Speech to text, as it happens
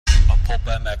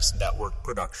Pulp MX Network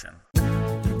production.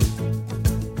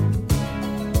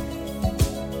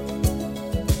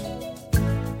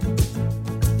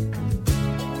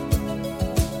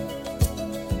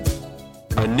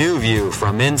 A new view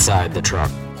from inside the truck.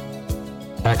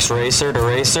 Ex-racer to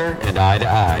racer and eye to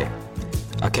eye.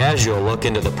 A casual look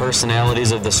into the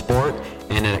personalities of the sport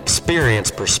and an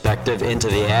experienced perspective into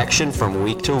the action from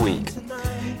week to week.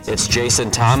 It's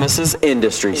Jason Thomas's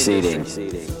Industry Seating,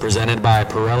 presented by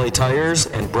Pirelli Tires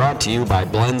and brought to you by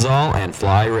Blendzall and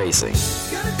Fly Racing.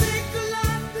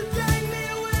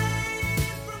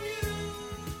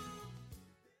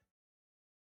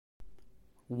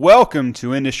 Welcome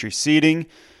to Industry Seating.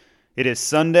 It is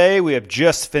Sunday. We have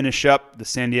just finished up the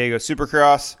San Diego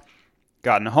Supercross,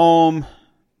 gotten home.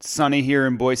 It's sunny here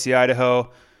in Boise,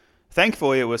 Idaho.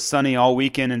 Thankfully, it was sunny all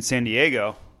weekend in San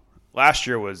Diego. Last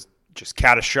year was just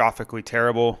catastrophically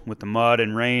terrible with the mud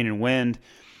and rain and wind.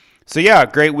 So yeah,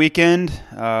 great weekend.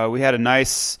 We had a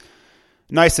nice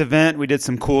event. We did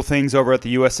some cool things over at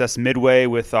the USS Midway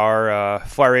with our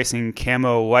Fly Racing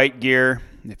camo light gear,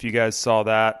 if you guys saw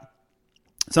that.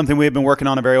 Something we had been working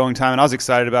on a very long time, and I was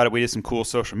excited about it. We did some cool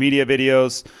social media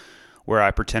videos where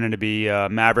I pretended to be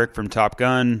Maverick from Top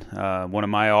Gun, one of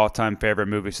my all-time favorite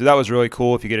movies. So that was really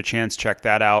cool. If you get a chance, check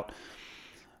that out.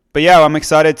 But yeah, I'm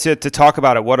excited to talk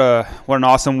about it. What an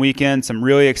awesome weekend. Some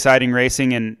really exciting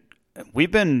racing, and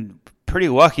we've been pretty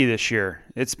lucky this year.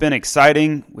 It's been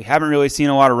exciting. We haven't really seen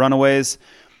a lot of runaways.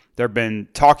 There have been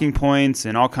talking points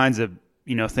and all kinds of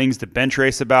things to bench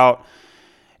race about.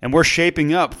 And we're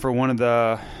shaping up for one of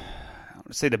I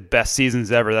would say the best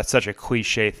seasons ever. That's such a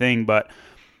cliche thing, but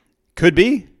could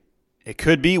be. It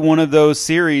could be one of those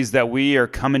series that we are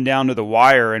coming down to the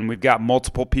wire and we've got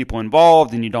multiple people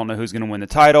involved and you don't know who's going to win the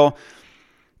title.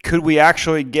 Could we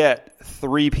actually get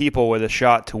 3 people with a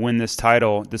shot to win this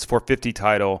title, this 450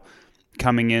 title,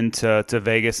 coming into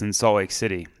Vegas and Salt Lake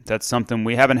City? That's something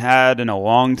we haven't had in a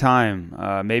long time.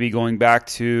 Maybe going back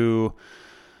to,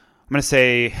 I'm going to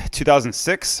say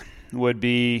 2006 would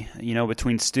be,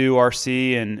 between Stu,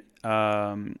 RC,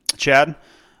 and Chad.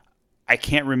 I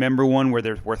can't remember one where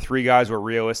 3 guys were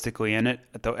realistically in it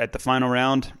at the final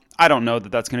round. I don't know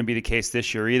that that's going to be the case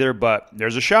this year either, but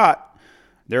there's a shot.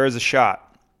 There is a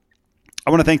shot.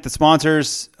 I want to thank the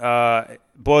sponsors. It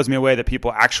blows me away that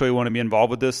people actually want to be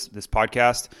involved with this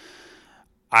podcast.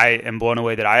 I am blown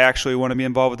away that I actually want to be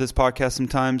involved with this podcast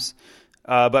sometimes.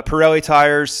 But Pirelli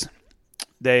Tires,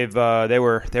 they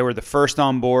were the first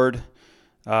on board.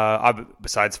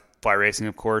 Besides Fly Racing,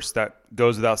 of course, that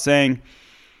goes without saying.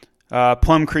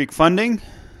 Plum Creek Funding,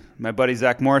 my buddy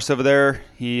Zach Morris over there,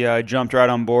 he jumped right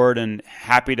on board and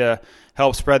happy to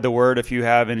help spread the word if you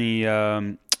have any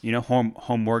home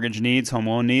mortgage needs, home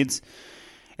loan needs.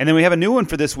 And then we have a new one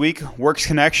for this week, Works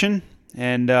Connection,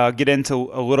 and get into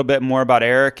a little bit more about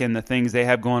Eric and the things they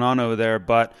have going on over there.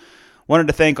 But wanted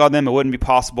to thank all them. It wouldn't be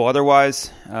possible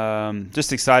otherwise.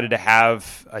 Just excited to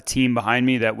have a team behind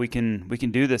me that we can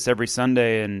do this every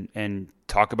Sunday and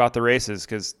talk about the races,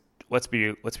 because let's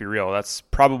be real. That's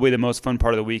probably the most fun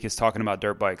part of the week, is talking about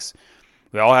dirt bikes.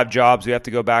 We all have jobs we have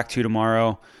to go back to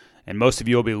tomorrow, and most of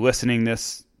you will be listening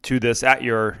to this at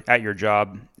your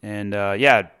job. And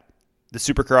the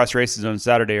Supercross races on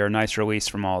Saturday are a nice release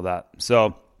from all of that.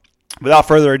 So without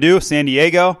further ado, San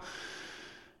Diego.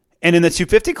 And in the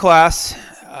 250 class,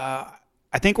 I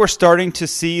think we're starting to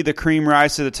see the cream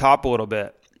rise to the top a little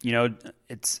bit.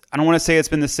 I don't want to say it's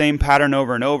been the same pattern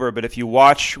over and over, but if you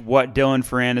watch what Dylan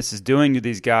Ferrandis is doing to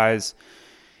these guys,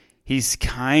 he's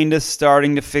kind of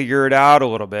starting to figure it out a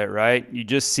little bit, right? You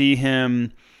just see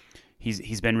him.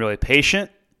 He's been really patient.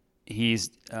 He's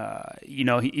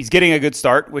getting a good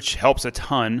start, which helps a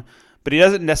ton, but he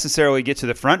doesn't necessarily get to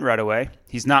the front right away.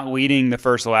 He's not leading the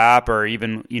first lap or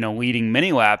even, leading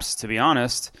many laps, to be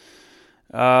honest.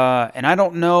 And I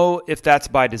don't know if that's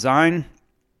by design.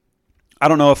 I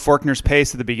don't know if Forkner's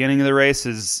pace at the beginning of the race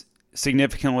is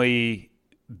significantly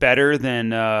better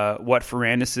than what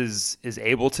Ferrandis is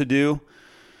able to do,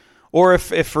 or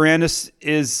if Ferrandis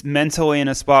is mentally in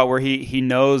a spot where he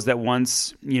knows that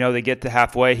once they get to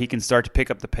halfway, he can start to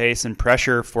pick up the pace and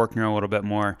pressure Forkner a little bit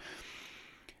more.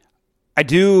 I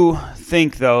do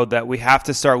think, though, that we have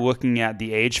to start looking at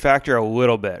the age factor a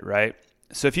little bit, right?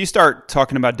 So if you start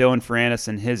talking about Dylan Ferrandis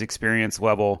and his experience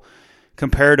level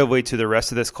comparatively to the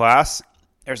rest of this class,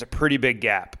 there's a pretty big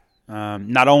gap.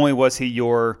 Not only was he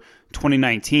your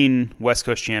 2019 West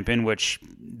Coast champion, which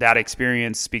that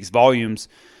experience speaks volumes,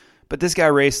 but this guy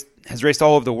has raced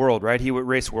all over the world, right? He would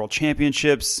race world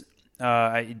championships,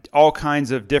 all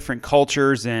kinds of different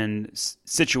cultures and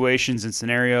situations and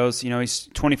scenarios. He's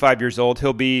 25 years old.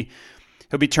 He'll be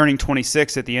turning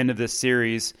 26 at the end of this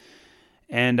series.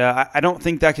 And I don't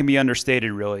think that can be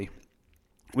understated, really.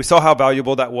 We saw how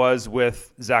valuable that was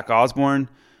with Zach Osborne.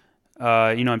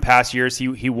 In past years,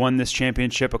 he won this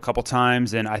championship a couple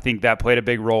times, and I think that played a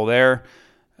big role there.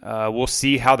 We'll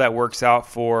see how that works out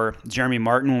for Jeremy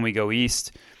Martin when we go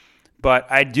east. But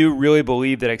I do really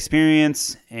believe that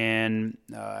experience and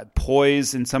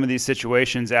poise in some of these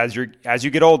situations as you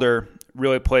get older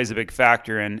really plays a big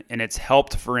factor, and it's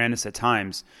helped Ferrandis at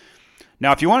times.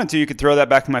 Now, if you wanted to, you could throw that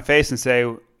back in my face and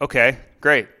say, okay,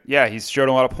 great. Yeah, he's showed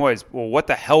a lot of poise. Well, what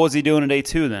the hell was he doing at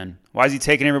A2 then? Why is he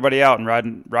taking everybody out and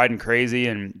riding crazy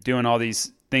and doing all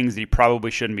these things that he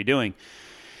probably shouldn't be doing?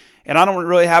 And I don't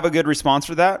really have a good response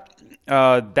for that.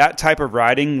 That type of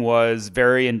riding was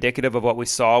very indicative of what we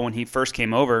saw when he first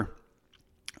came over.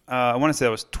 I want to say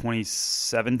that was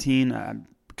 2017. I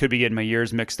could be getting my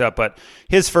years mixed up, but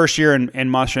his first year in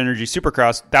Monster Energy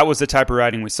Supercross, that was the type of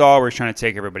riding we saw where he's trying to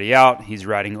take everybody out. He's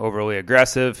riding overly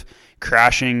aggressive,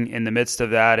 crashing in the midst of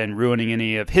that and ruining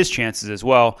any of his chances as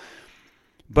well.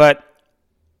 But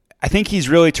I think he's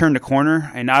really turned a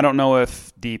corner, and I don't know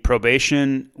if the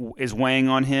probation is weighing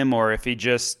on him or if he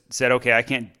just said, okay, I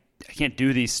can't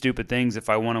do these stupid things if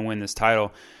I want to win this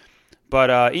title.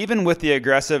 But even with the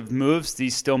aggressive moves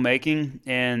he's still making,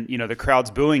 and the crowd's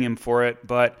booing him for it,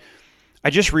 but I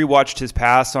just rewatched his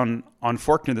pass on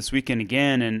Forkner this weekend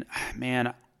again, and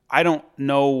man, I don't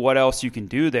know what else you can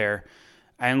do there.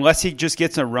 Unless he just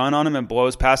gets a run on him and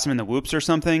blows past him in the whoops or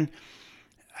something,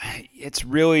 it's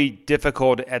really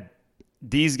difficult at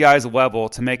these guys' level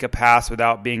to make a pass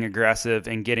without being aggressive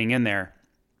and getting in there.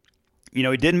 He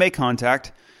didn't make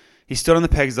contact. He stood on the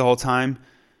pegs the whole time.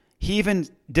 He even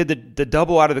did the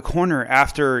double out of the corner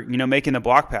after, making the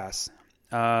block pass.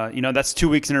 That's 2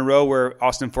 weeks in a row where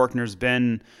Austin Forkner's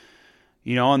been,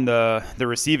 on the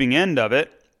receiving end of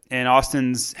it. And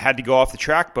Austin's had to go off the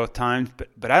track both times.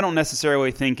 But I don't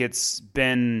necessarily think it's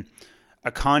been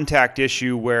a contact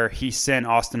issue where he sent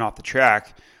Austin off the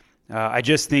track. I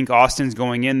just think Austin's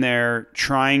going in there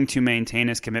trying to maintain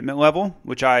his commitment level,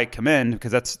 which I commend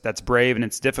because that's brave and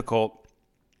it's difficult.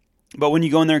 But when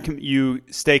you go in there and you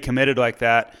stay committed like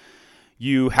that,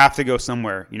 you have to go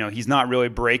somewhere. He's not really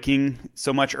braking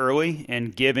so much early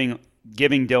and giving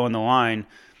Dylan the line.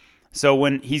 So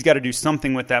when he's got to do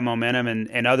something with that momentum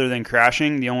and other than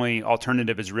crashing, the only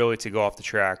alternative is really to go off the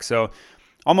track. So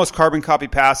almost carbon copy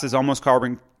passes, almost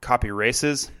carbon copy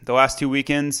races the last 2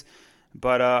 weekends.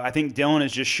 But I think Dylan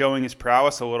is just showing his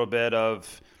prowess a little bit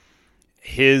of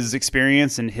his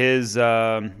experience and his,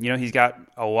 he's got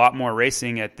a lot more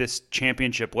racing at this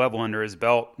championship level under his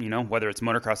belt, whether it's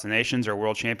Motocross of the Nations or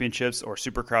World Championships or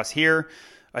Supercross here,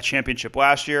 a championship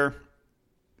last year.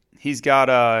 He's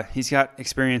got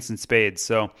experience in spades.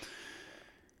 So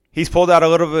he's pulled out a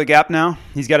little bit of a gap now.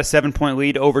 He's got a 7-point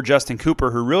lead over Justin Cooper,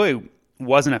 who really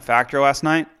wasn't a factor last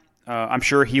night. I'm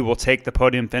sure he will take the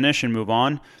podium finish and move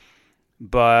on,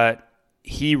 but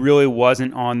he really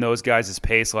wasn't on those guys'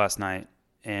 pace last night.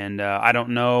 And I don't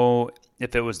know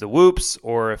if it was the whoops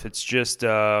or if it's just,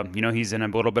 he's in a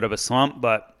little bit of a slump,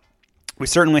 but we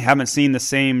certainly haven't seen the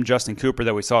same Justin Cooper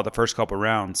that we saw the first couple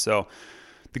rounds. So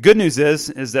the good news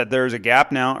is that there's a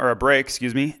gap now, or a break,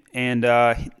 and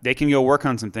they can go work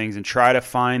on some things and try to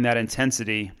find that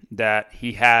intensity that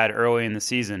he had early in the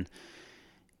season.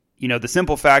 The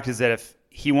simple fact is that if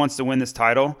he wants to win this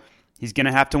title, he's going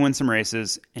to have to win some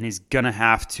races, and he's going to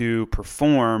have to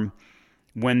perform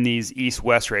when these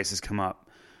East-West races come up.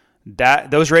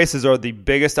 Those races are the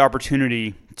biggest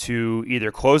opportunity to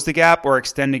either close the gap or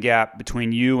extend the gap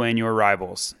between you and your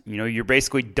rivals. You're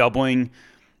basically doubling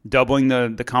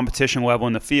the competition level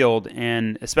in the field,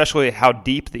 and especially how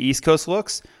deep the East Coast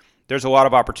looks, there's a lot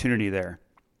of opportunity there.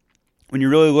 When you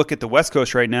really look at the West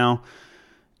Coast right now,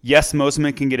 yes,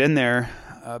 Mosiman can get in there,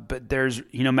 but there's,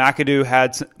 McAdoo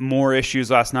had more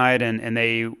issues last night, and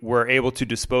they were able to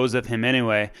dispose of him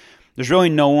anyway. There's really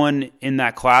no one in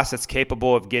that class that's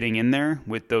capable of getting in there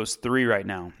with those three right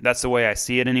now. That's the way I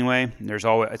see it anyway.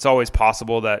 It's always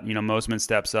possible that, Mosiman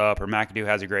steps up or McAdoo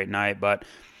has a great night, but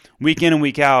week in and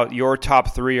week out, your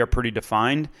top three are pretty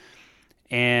defined,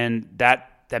 and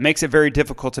that makes it very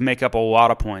difficult to make up a lot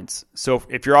of points. So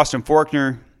if you're Austin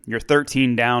Forkner, you're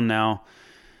 13 down now,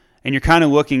 and you're kind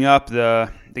of looking up the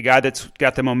guy that's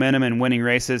got the momentum and winning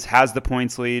races, has the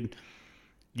points lead.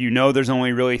 There's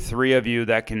only really three of you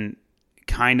that can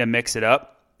kind of mix it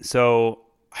up. So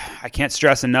I can't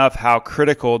stress enough how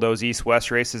critical those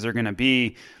East-West races are going to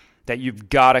be, that you've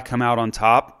got to come out on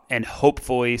top, and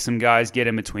hopefully some guys get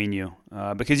in between you.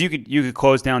 Because you could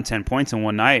close down 10 points in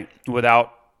one night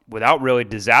without really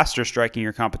disaster striking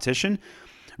your competition,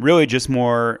 really just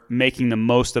more making the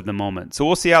most of the moment. So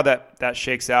we'll see how that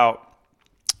shakes out.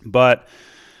 But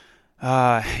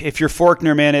if you're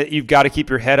Forkner, man, you've got to keep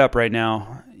your head up right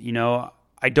now.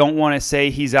 I don't want to say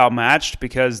he's outmatched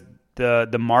because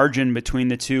the margin between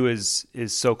the two is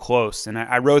so close. And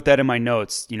I wrote that in my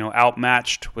notes,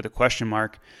 outmatched with a question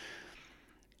mark.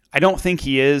 I don't think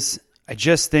he is. I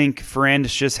just think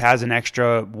Ferrandis just has an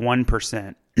extra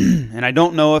 1%. And I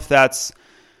don't know if that's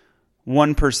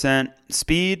 1%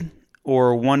 speed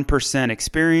or 1%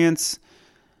 experience.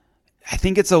 I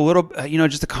think it's a little,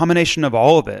 just a combination of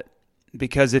all of it.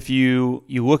 Because if you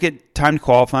look at timed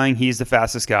qualifying, he's the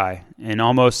fastest guy in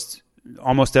almost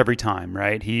every time,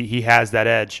 right? He has that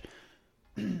edge.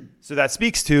 So that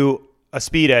speaks to a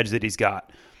speed edge that he's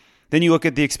got. Then you look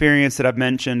at the experience that I've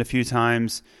mentioned a few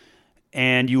times,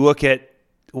 and you look at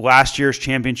last year's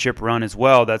championship run as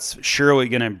well. That's surely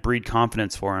going to breed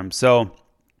confidence for him. So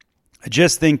I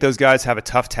just think those guys have a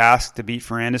tough task to beat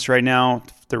Ferrandis right now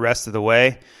the rest of the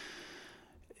way.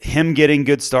 Him getting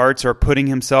good starts or putting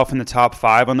himself in the top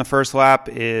 5 on the first lap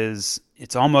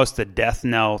it's almost a death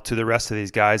knell to the rest of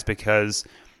these guys because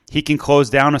he can close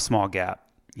down a small gap.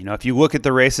 If you look at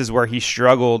the races where he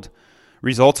struggled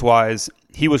results-wise,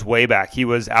 he was way back. He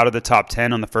was out of the top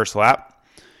 10 on the first lap,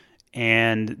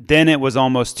 and then it was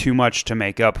almost too much to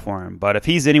make up for him. But if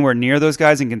he's anywhere near those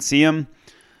guys and can see him,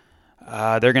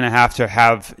 they're going to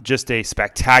have just a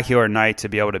spectacular night to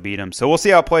be able to beat him. So we'll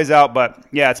see how it plays out. But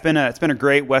yeah, it's been a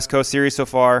great West Coast series so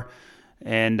far,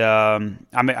 and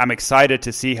I'm excited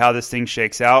to see how this thing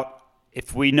shakes out.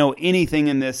 If we know anything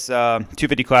in this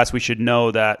 250 class, we should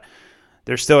know that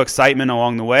there's still excitement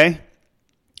along the way.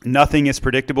 Nothing is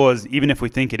predictable, as even if we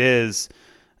think it is.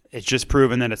 It's just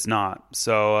proven that it's not.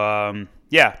 So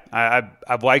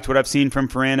I've liked what I've seen from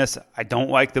Ferrandis. I don't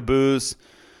like the boos.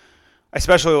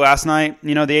 Especially last night,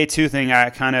 the A2 thing,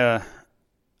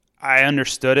 I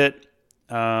understood it.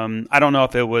 I don't know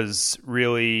if it was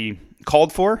really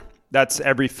called for. That's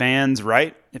every fan's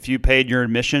right. If you paid your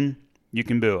admission, you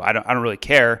can boo. I don't really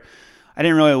care. I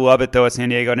didn't really love it though at San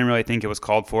Diego. I didn't really think it was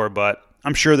called for, but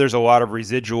I'm sure there's a lot of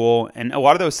residual, and a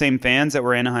lot of those same fans that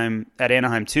were at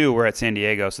Anaheim too were at San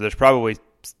Diego. So there's probably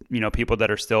people that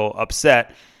are still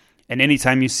upset. And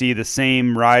anytime you see the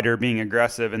same rider being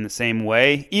aggressive in the same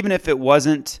way, even if it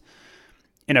wasn't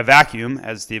in a vacuum,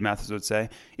 as Steve Mathis would say,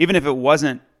 even if it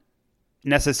wasn't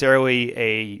necessarily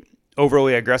a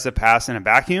overly aggressive pass in a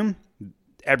vacuum,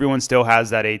 everyone still has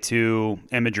that A2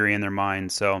 imagery in their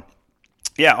mind. So,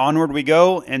 yeah, onward we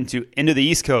go into the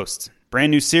East Coast.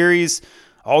 Brand new series,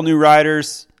 all new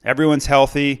riders, everyone's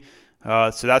healthy.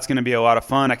 So that's going to be a lot of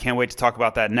fun. I can't wait to talk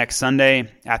about that next Sunday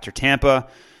after Tampa.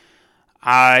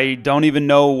 I don't even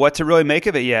know what to really make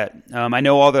of it yet. I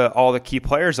know all the key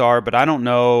players are, but I don't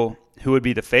know who would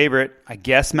be the favorite. I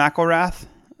guess McElrath.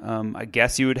 I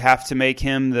guess you would have to make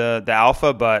him the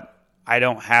alpha, but I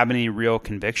don't have any real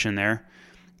conviction there.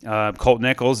 Colt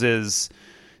Nichols is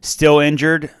still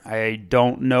injured. I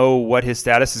don't know what his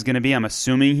status is going to be. I'm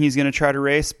assuming he's going to try to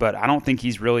race, but I don't think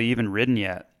he's really even ridden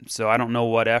yet. So I don't know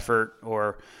what effort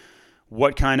or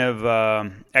what kind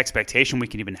of expectation we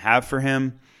can even have for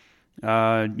him.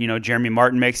 Jeremy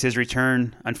Martin makes his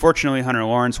return. Unfortunately, Hunter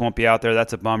Lawrence won't be out there.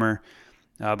 That's a bummer.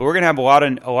 But we're going to have a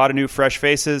lot of new fresh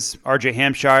faces. RJ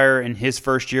Hampshire in his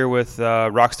first year with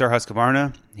Rockstar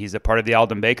Husqvarna. He's a part of the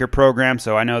Alden Baker program,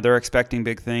 so I know they're expecting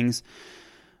big things.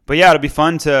 But yeah, it'll be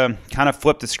fun to kind of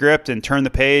flip the script and turn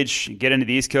the page, get into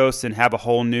the East Coast, and have a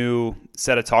whole new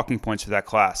set of talking points for that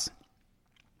class.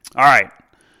 All right,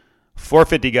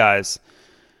 450 guys.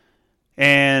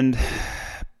 And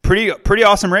pretty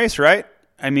awesome race, right?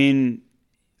 I mean,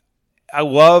 I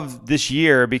love this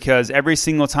year because every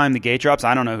single time the gate drops,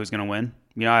 I don't know who's going to win.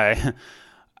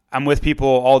 I'm with people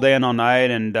all day and all night,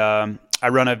 and I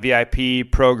run a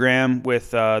VIP program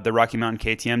with the Rocky Mountain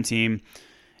KTM team.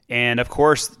 And, of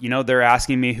course, they're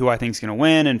asking me who I think is going to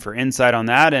win and for insight on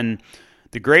that. And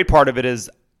the great part of it is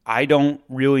I don't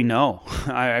really know.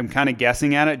 I'm kind of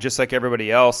guessing at it just like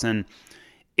everybody else. And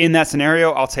in that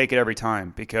scenario, I'll take it every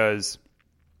time because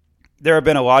there have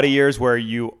been a lot of years where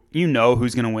you know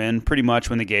who's going to win pretty much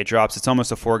when the gate drops. It's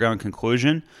almost a foregone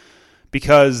conclusion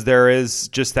because there is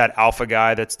just that alpha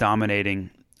guy that's dominating,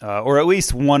 or at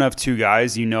least one of two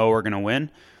guys are going to win.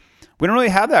 We don't really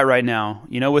have that right now.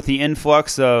 With the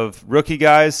influx of rookie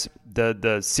guys,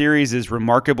 the series is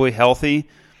remarkably healthy.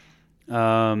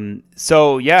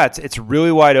 So, yeah, it's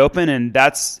really wide open, and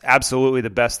that's absolutely the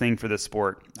best thing for this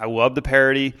sport. I love the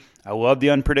parity. I love the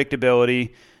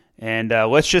unpredictability. And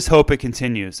let's just hope it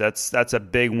continues. That's a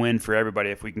big win for everybody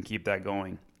if we can keep that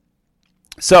going.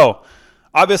 So,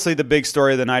 obviously the big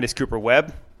story of the night is Cooper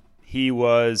Webb. He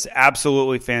was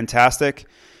absolutely fantastic.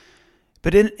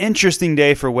 But an interesting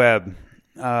day for Webb.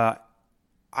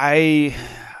 I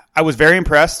was very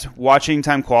impressed watching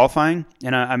time qualifying,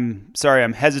 and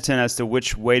I'm hesitant as to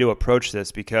which way to approach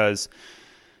this because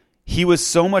he was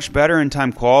so much better in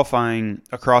time qualifying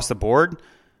across the board,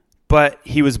 but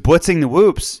he was blitzing the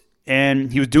whoops,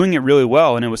 and he was doing it really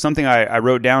well, and it was something I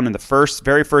wrote down in the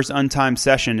very first untimed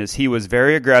session is he was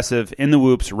very aggressive in the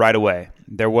whoops right away.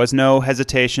 There was no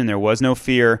hesitation, there was no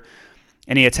fear,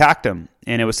 and he attacked them.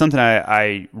 And it was something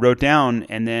I wrote down,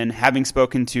 and then having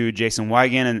spoken to Jason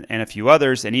Weigandt and a few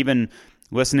others, and even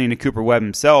listening to Cooper Webb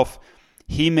himself,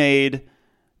 he made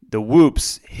the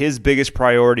whoops his biggest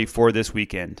priority for this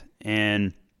weekend.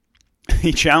 And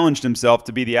he challenged himself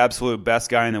to be the absolute best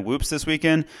guy in the whoops this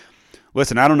weekend.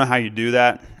 Listen, I don't know how you do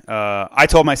that. I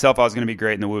told myself I was going to be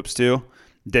great in the whoops too.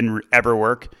 Didn't ever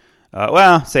work.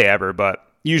 Say ever, but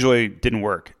usually didn't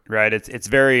work, right? It's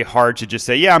very hard to just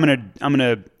say, yeah, I'm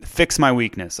gonna fix my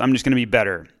weakness. I'm just gonna be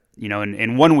better.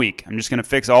 In 1 week, I'm just gonna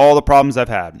fix all the problems I've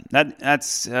had.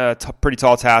 That's a pretty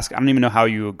tall task. I don't even know how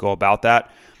you would go about that.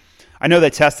 I know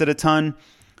they tested a ton.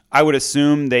 I would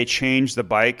assume they changed the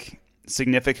bike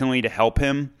significantly to help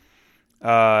him.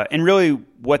 And really,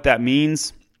 what that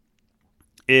means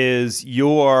is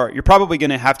you're probably going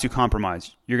to have to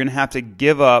compromise. You're going to have to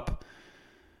give up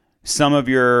some of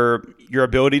your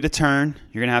ability to turn.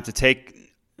 You're going to have to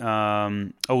take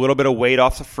a little bit of weight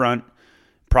off the front,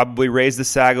 probably raise the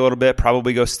sag a little bit,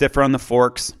 probably go stiffer on the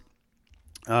forks.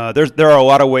 There are a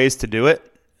lot of ways to do it.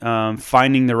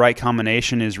 Finding the right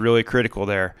combination is really critical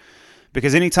there,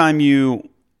 because anytime you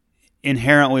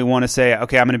inherently want to say,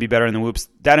 okay, I'm going to be better in the whoops,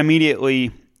 that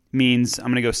immediately means I'm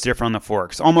going to go stiffer on the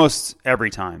forks almost every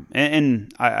time.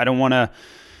 And I don't want to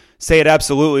say it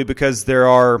absolutely because there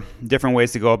are different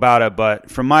ways to go about it. But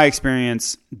from my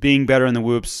experience, being better in the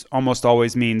whoops almost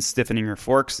always means stiffening your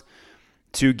forks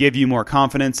to give you more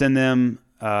confidence in them,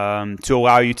 to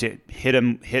allow you to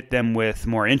hit them with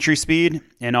more entry speed,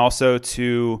 and also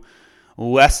to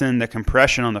lessen the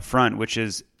compression on the front, which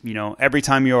is, every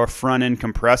time your front end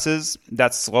compresses,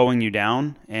 that's slowing you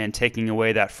down and taking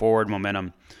away that forward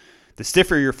momentum. The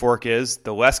stiffer your fork is,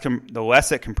 the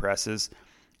less it compresses,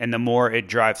 and the more it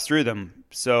drives through them.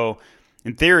 So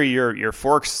in theory, your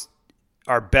forks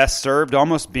are best served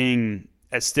almost being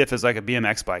as stiff as like a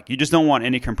BMX bike. You just don't want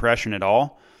any compression at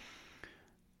all.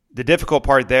 The difficult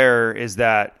part there is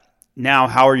that now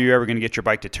how are you ever going to get your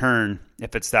bike to turn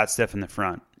if it's that stiff in the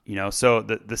front? So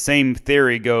the same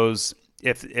theory goes,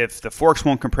 if the forks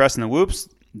won't compress in the whoops,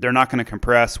 they're not going to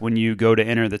compress when you go to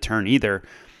enter the turn either.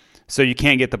 So you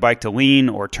can't get the bike to lean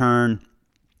or turn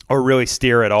or really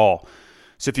steer at all.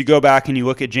 So if you go back and you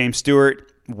look at James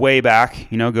Stewart way back,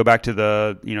 go back to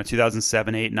the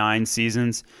 2007, 8, 9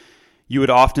 seasons, you would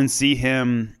often see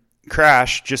him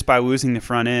crash just by losing the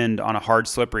front end on a hard,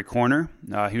 slippery corner.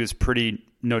 He was pretty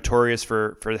notorious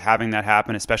for having that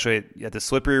happen, especially at the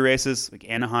slippery races. Like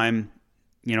Anaheim,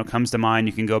 comes to mind.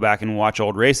 You can go back and watch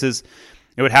old races.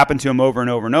 It would happen to him over and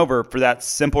over and over for that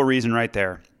simple reason right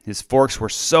there. His forks were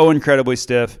so incredibly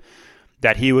stiff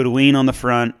that he would lean on the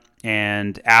front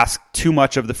and ask too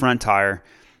much of the front tire,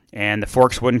 and the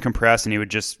forks wouldn't compress, and he would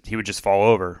just fall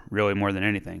over, really, more than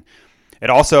anything. It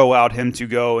also allowed him to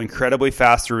go incredibly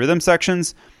fast through rhythm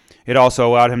sections. It also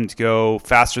allowed him to go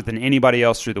faster than anybody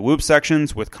else through the whoop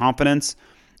sections with confidence.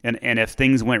 And if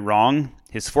things went wrong,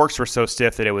 his forks were so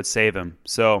stiff that it would save him.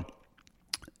 So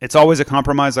it's always a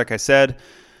compromise, like I said.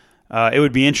 It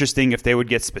would be interesting if they would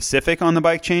get specific on the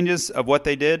bike changes of what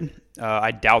they did. I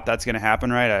doubt that's going to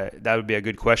happen, right? That would be a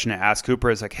good question to ask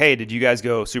Cooper. It's like, hey, did you guys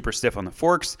go super stiff on the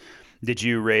forks? Did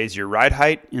you raise your ride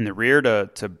height in the rear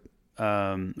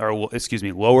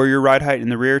lower your ride height in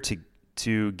the rear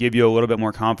to give you a little bit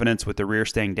more confidence with the rear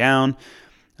staying down?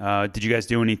 Did you guys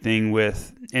do anything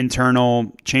with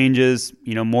internal changes?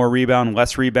 More rebound,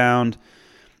 less rebound?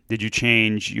 Did you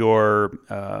change your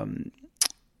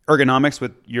ergonomics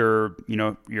with your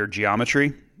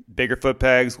geometry? Bigger foot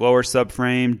pegs, lower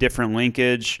subframe, different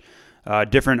linkage,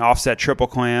 different offset triple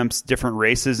clamps, different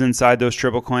races inside those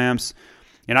triple clamps.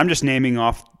 And I'm just naming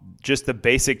off just the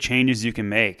basic changes you can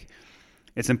make.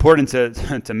 It's important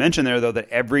to mention there, though, that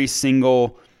every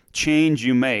single change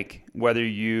you make, whether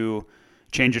you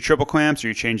change your triple clamps or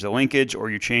you change the linkage or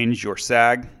you change your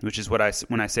sag, which is when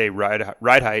I say ride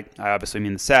height, I obviously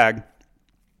mean the sag.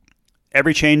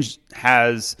 Every change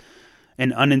has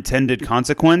an unintended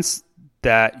consequence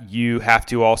that you have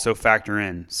to also factor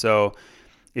in. So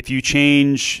if you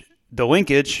change the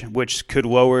linkage, which could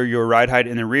lower your ride height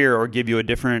in the rear or give you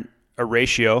a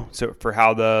ratio so for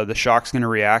how the shock's going to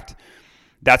react,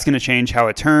 that's going to change how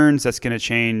it turns. That's going to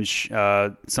change,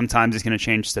 sometimes it's going to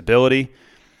change stability.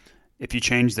 If you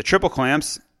change the triple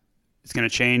clamps, it's going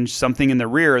to change something in the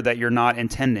rear that you're not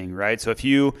intending, right? So if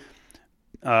you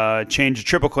change the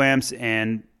triple clamps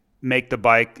and make the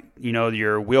bike,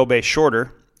 your wheelbase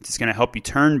shorter, it's going to help you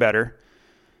turn better.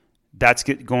 That's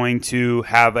going to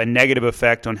have a negative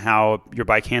effect on how your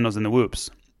bike handles in the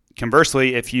whoops.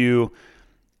 Conversely, if you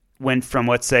went from,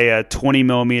 let's say, a 20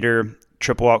 millimeter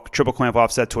triple clamp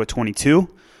offset to a 22,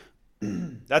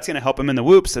 that's going to help him in the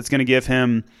whoops. That's going to give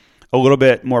him a little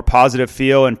bit more positive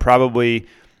feel and probably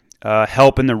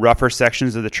help in the rougher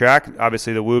sections of the track.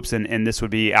 Obviously, the whoops, and this would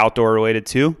be outdoor related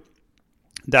too.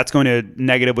 That's going to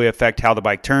negatively affect how the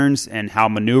bike turns and how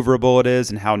maneuverable it is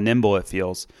and how nimble it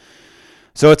feels.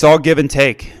 So it's all give and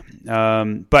take.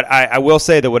 But I will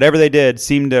say that whatever they did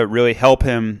seemed to really help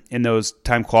him in those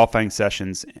time qualifying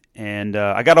sessions. And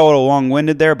I got a little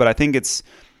long-winded there, but I think it's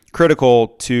critical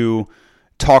to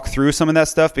talk through some of that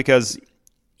stuff because,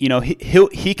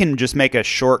 he can just make a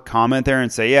short comment there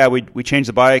and say, yeah, we changed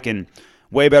the bike and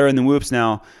way better in the whoops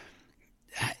now.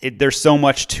 There's so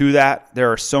much to that.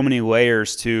 There are so many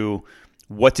layers to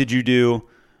what did you do?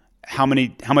 How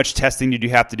much testing did you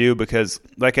have to do? Because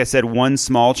like I said, one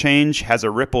small change has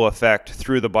a ripple effect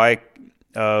through the bike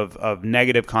of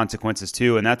negative consequences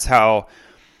too. And that's how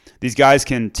these guys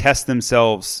can test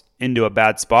themselves into a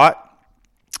bad spot.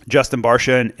 Justin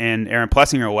Barcia and Aaron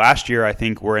Plessinger last year, I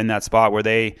think, were in that spot where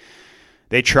they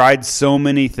tried so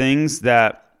many things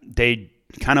that they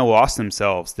kind of lost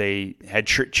themselves. They had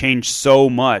changed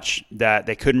so much that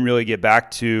they couldn't really get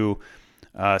back to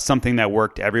something that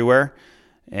worked everywhere.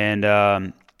 And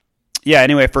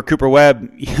anyway, for Cooper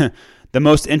Webb, the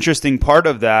most interesting part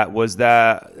of that was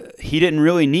that he didn't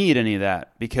really need any of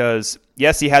that because,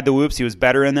 yes, he had the whoops. He was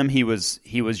better in them. He was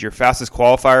your fastest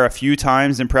qualifier a few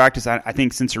times in practice. I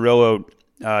think Cianciarulo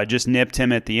just nipped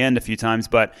him at the end a few times,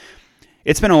 but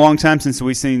it's been a long time since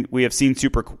we have seen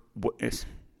Super.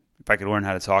 If I could learn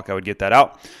how to talk, I would get that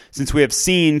out. Since we have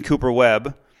seen Cooper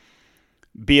Webb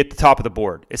be at the top of the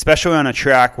board, especially on a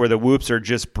track where the whoops are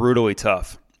just brutally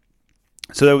tough.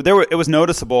 So it was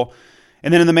noticeable.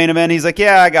 And then in the main event, he's like,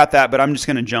 yeah, I got that, but I'm just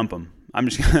going to jump him. I'm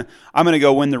going to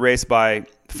go win the race by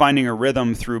finding a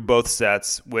rhythm through both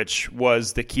sets, which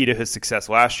was the key to his success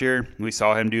last year. We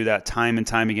saw him do that time and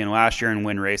time again last year and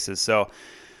win races. So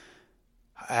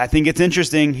I think it's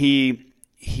interesting.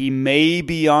 He may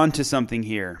be onto something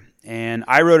here. And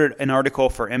I wrote an article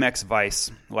for MX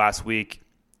Vice last week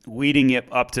leading it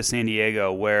up to San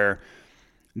Diego where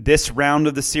this round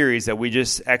of the series that we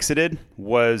just exited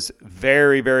was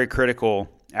very, very critical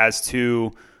as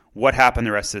to what happened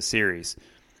the rest of the series.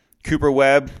 Cooper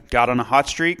Webb got on a hot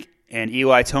streak, and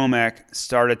Eli Tomac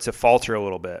started to falter a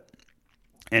little bit.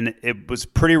 And it was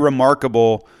pretty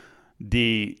remarkable,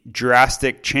 the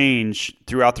drastic change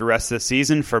throughout the rest of the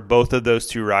season for both of those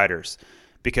two riders.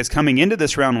 Because coming into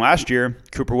this round last year,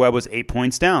 Cooper Webb was 8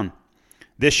 points down.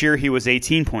 This year, he was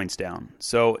 18 points down.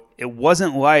 So it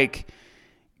wasn't like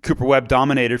Cooper Webb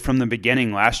dominated from the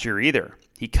beginning last year either.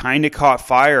 He kind of caught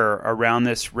fire around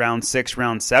this round 6,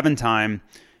 round 7 time,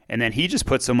 and then he just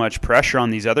put so much pressure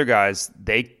on these other guys,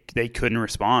 they couldn't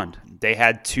respond. They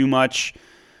had too much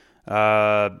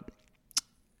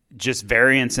just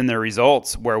variance in their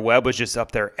results where Webb was just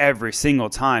up there every single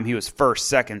time. He was first,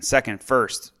 second,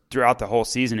 first throughout the whole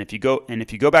season. If you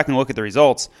go back and look at the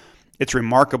results, it's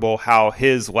remarkable how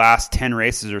his last 10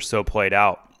 races or so played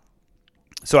out.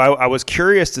 So I was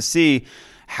curious to see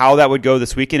how that would go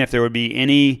this weekend, if there would be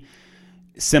any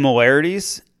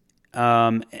similarities.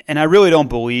 And I really don't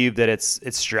believe that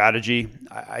it's strategy.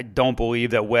 I don't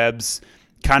believe that Webb's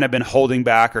kind of been holding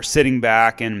back or sitting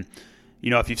back. And,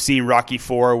 if you've seen Rocky IV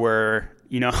where,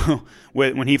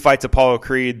 when he fights Apollo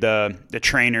Creed, the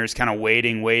trainer's kind of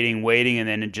waiting, and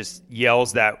then it just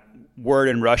yells that word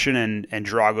in Russian and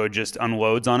Drago just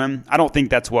unloads on him. I don't think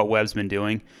that's what Webb's been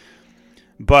doing.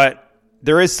 But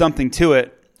there is something to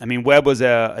it. I mean, Webb was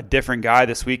a different guy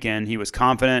this weekend. He was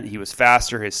confident. He was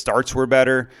faster. His starts were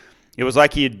better. It was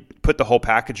like he had put the whole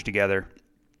package together.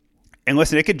 And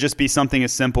listen, it could just be something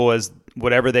as simple as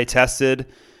whatever they tested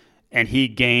and he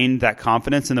gained that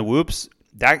confidence in the whoops.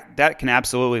 That can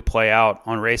absolutely play out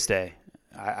on race day.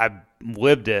 I've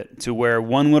lived it to where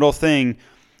one little thing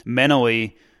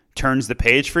mentally turns the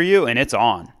page for you and it's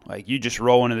on. Like you just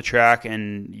roll into the track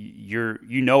and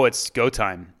it's go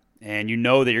time. And you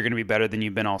know that you're going to be better than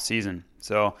you've been all season.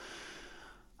 So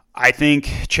I think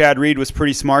Chad Reed was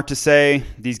pretty smart to say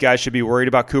these guys should be worried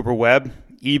about Cooper Webb,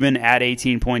 even at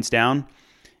 18 points down.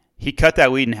 He cut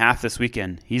that lead in half this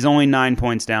weekend. He's only 9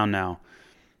 points down now.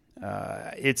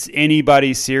 It's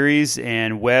anybody's series,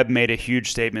 and Webb made a huge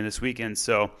statement this weekend.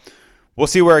 So we'll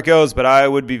see where it goes, but I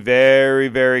would be very,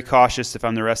 very cautious if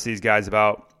I'm the rest of these guys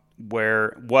about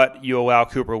where what you allow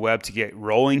Cooper Webb to get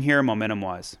rolling here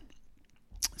momentum-wise.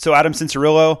 So Adam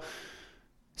Cianciarulo,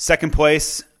 second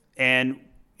place, and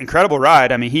incredible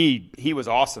ride. I mean, he was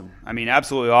awesome. I mean,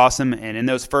 absolutely awesome. And in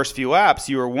those first few laps,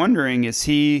 you were wondering, is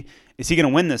he going to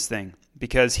win this thing?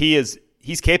 Because he's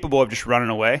capable of just running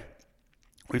away.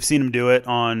 We've seen him do it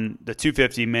on the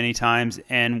 250 many times.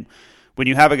 And when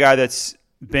you have a guy that's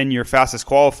been your fastest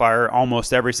qualifier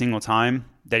almost every single time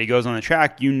that he goes on the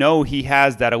track, you know he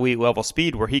has that elite level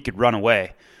speed where he could run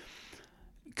away.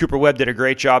 Cooper Webb did a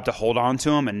great job to hold on to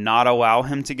him and not allow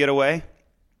him to get away.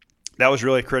 That was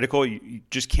really critical. You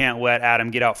just can't let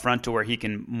Adam get out front to where he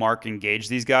can mark and gauge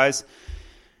these guys.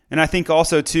 And I think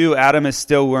also, too, Adam is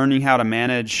still learning how to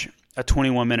manage a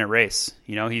 21-minute race.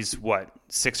 You know, he's,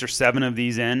 6 or 7 of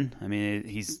these in? I mean,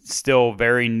 he's still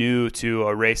very new to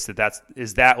a race that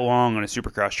is that long on a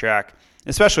Supercross track,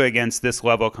 especially against this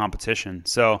level of competition.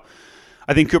 So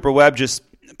I think Cooper Webb just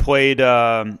played,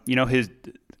 his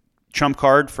trump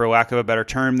card, for lack of a better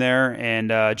term there,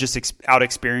 and just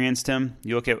out-experienced him.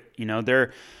 You look at,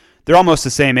 they're almost the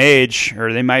same age,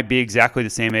 or they might be exactly the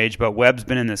same age, but Webb's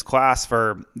been in this class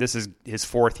this is his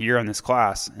 4th year in this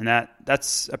class, and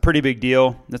that's a pretty big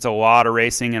deal. That's a lot of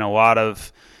racing and a lot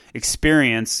of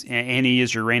experience, and he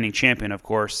is your reigning champion, of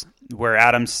course, where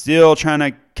Adam's still trying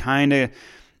to kind of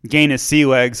gain his sea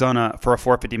legs for a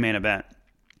 450 main event.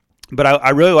 But I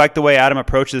really liked the way Adam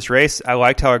approached this race. I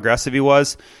liked how aggressive he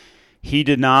was. He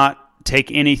did not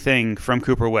take anything from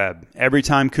Cooper Webb. Every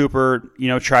time Cooper,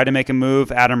 tried to make a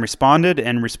move, Adam responded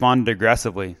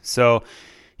aggressively. So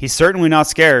he's certainly not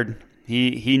scared.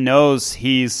 He knows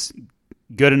he's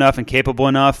good enough and capable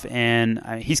enough, and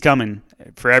he's coming.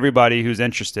 For everybody who's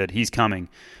interested, he's coming.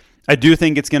 I do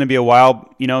think it's going to be a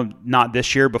while, not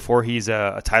this year, before he's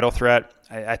a title threat.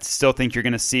 I still think you're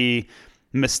going to see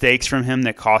mistakes from him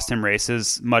that cost him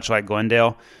races, much like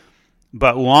Glendale.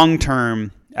 But long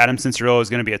term, Adam Cianciarulo is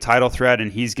going to be a title threat, and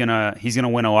he's gonna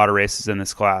win a lot of races in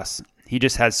this class. He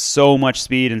just has so much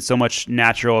speed and so much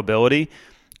natural ability,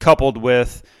 coupled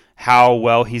with how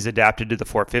well he's adapted to the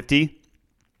 450.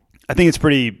 I think it's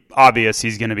pretty obvious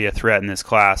he's going to be a threat in this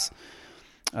class.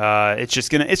 It's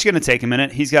gonna take a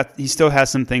minute. He still has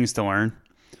some things to learn.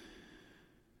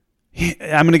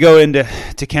 I'm going to go into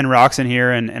Ken Roczen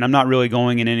here, and I'm not really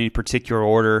going in any particular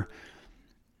order.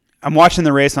 I'm watching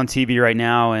the race on TV right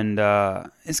now, and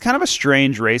it's kind of a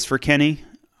strange race for Kenny.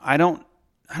 I don't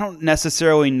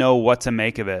necessarily know what to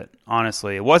make of it,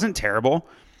 honestly. It wasn't terrible.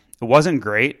 It wasn't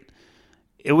great.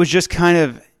 It was just kind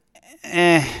of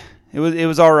It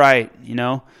was all right,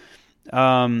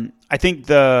 I think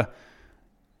the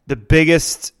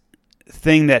biggest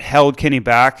thing that held Kenny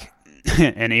back,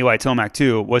 and Eli Tomac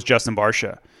too, was Justin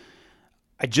Barcia.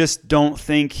 I just don't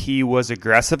think he was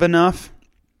aggressive enough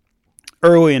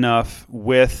early enough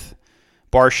with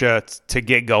Barcia to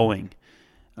get going.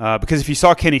 Because if you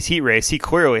saw Kenny's heat race, he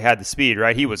clearly had the speed,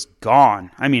 right? He was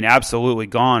gone. I mean, absolutely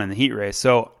gone in the heat race.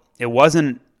 So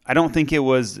I don't think it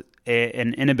was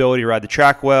an inability to ride the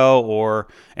track well or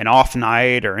an off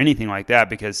night or anything like that,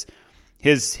 because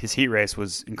his heat race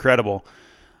was incredible.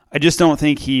 I just don't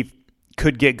think he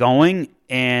could get going,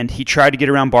 and he tried to get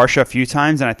around Barcia a few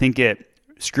times, and I think it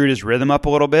screwed his rhythm up a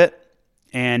little bit.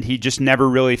 And he just never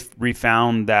really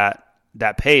refound that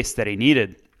pace that he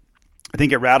needed. I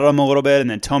think it rattled him a little bit, and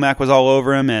then Tomac was all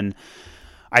over him. And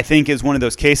I think it's one of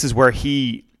those cases where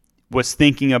he was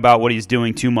thinking about what he's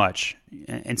doing too much.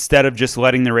 Instead of just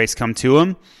letting the race come to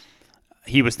him,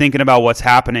 he was thinking about what's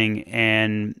happening.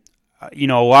 And, a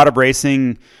lot of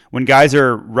racing, when guys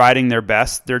are riding their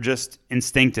best, they're just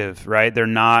instinctive, right? They're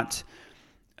not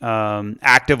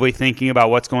actively thinking about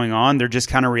what's going on. They're just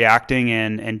kind of reacting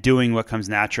and doing what comes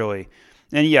naturally.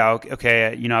 And yeah,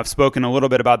 okay, I've spoken a little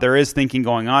bit about there is thinking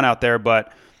going on out there,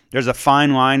 but there's a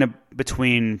fine line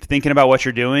between thinking about what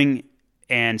you're doing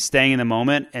and staying in the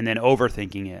moment and then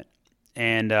overthinking it.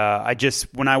 And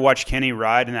when I watched Kenny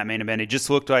ride in that main event, it just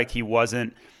looked like he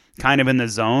wasn't kind of in the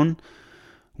zone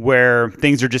where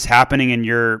things are just happening and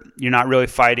you're not really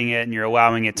fighting it and you're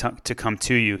allowing it to come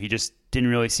to you. He just didn't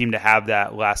really seem to have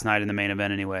that last night in the main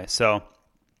event anyway. So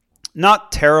not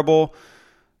terrible.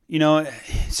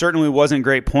 Certainly wasn't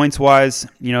great points-wise.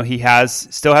 He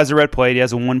still has a red plate. He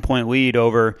has a 1-point lead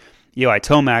over Eli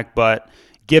Tomac, but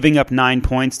giving up 9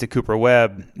 points to Cooper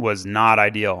Webb was not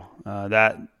ideal.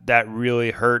 That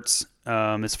really hurts.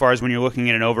 As far as when you're looking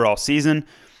at an overall season,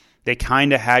 they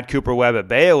kind of had Cooper Webb at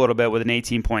bay a little bit with an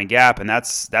 18-point gap, and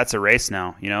that's a race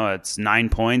now. It's 9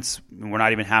 points. We're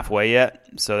not even halfway yet.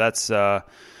 So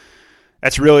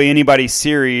that's really anybody's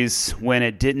series when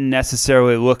it didn't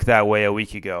necessarily look that way a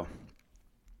week ago.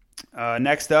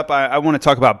 Next up, I want to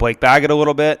talk about Blake Baggett a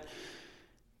little bit.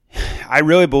 I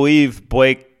really believe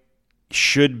Blake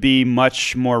should be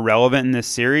much more relevant in this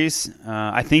series.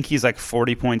 I think he's like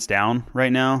 40 points down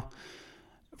right now.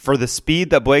 For the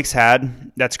speed that Blake's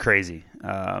had, that's crazy.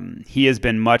 He has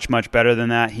been much, much better than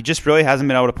that. He just really hasn't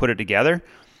been able to put it together,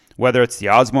 whether it's the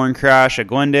Osborne crash at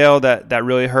Glendale that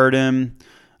really hurt him.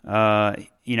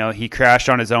 He crashed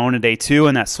on his own in day 2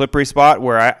 in that slippery spot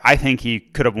where I think he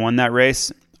could have won that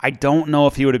race. I don't know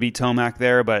if he would have beat Tomac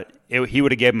there, but he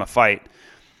would have gave him a fight.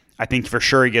 I think for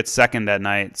sure he gets second that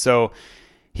night. So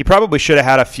he probably should have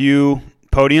had a few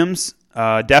podiums,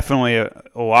 definitely a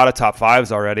lot of top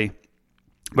 5s already.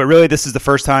 But really, this is the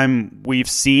first time we've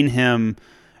seen him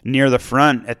near the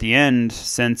front at the end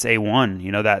since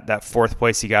A1, that 4th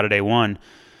place he got at A1.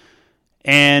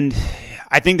 And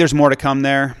I think there's more to come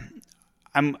there.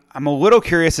 I'm a little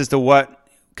curious as to what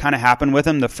kind of happened with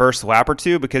him the first lap or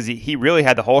two, because he really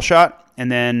had the whole shot, and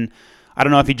then I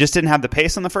don't know if he just didn't have the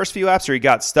pace on the first few laps or he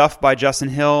got stuffed by Justin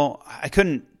Hill. I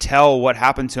couldn't tell what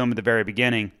happened to him at the very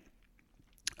beginning.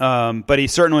 But he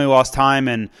certainly lost time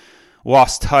and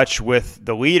lost touch with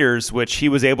the leaders, which he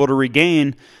was able to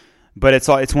regain. But it's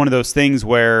one of those things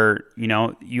where,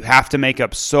 you have to make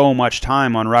up so much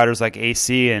time on riders like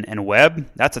AC and Webb.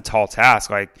 That's a tall task.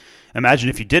 Like, imagine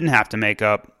if you didn't have to make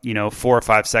up, 4 or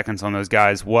 5 seconds on those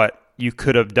guys, what you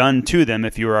could have done to them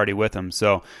if you were already with them.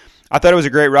 So I thought it was a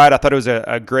great ride. I thought it was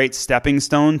a great stepping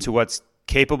stone to what's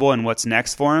capable and what's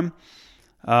next for him.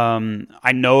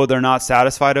 I know they're not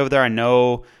satisfied over there. I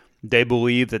know they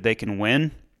believe that they can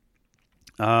win.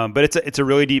 But it's a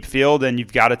really deep field, and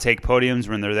you've got to take podiums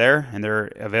when they're there and they're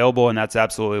available, and that's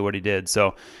absolutely what he did.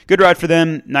 So good ride for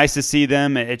them. Nice to see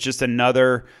them. It's just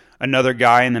another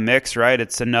guy in the mix, right?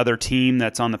 It's another team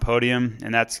that's on the podium,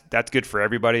 and that's good for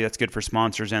everybody. That's good for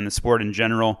sponsors and the sport in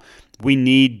general. We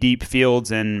need deep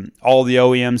fields and all the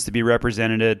OEMs to be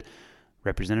represented.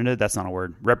 That's not a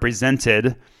word.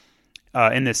 Represented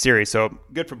in this series. So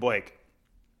good for Blake.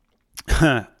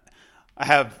 I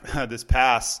have this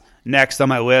pass next on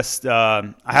my list.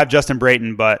 I have Justin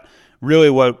Brayton, but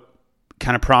really what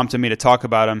kind of prompted me to talk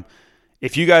about him,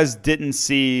 if you guys didn't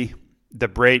see the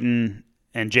Brayton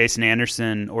and Jason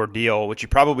Anderson ordeal, which you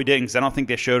probably didn't because I don't think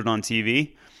they showed it on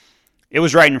TV, it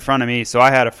was right in front of me, so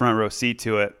I had a front row seat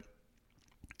to it.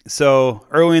 So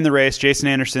early in the race, Jason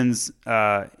Anderson's,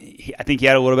 I think he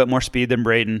had a little bit more speed than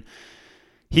Brayton.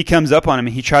 He comes up on him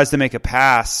and he tries to make a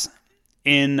pass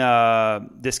in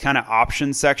this kind of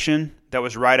option section that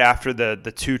was right after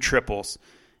the 2 triples.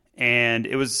 And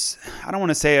it was, I don't want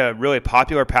to say a really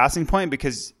popular passing point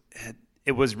because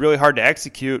it was really hard to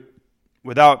execute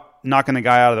without knocking the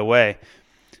guy out of the way.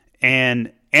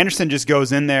 And Anderson just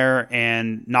goes in there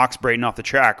and knocks Brayton off the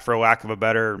track, for lack of a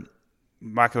better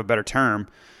term.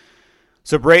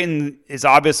 So Brayton is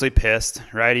obviously pissed,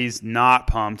 right? He's not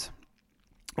pumped.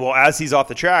 Well, as he's off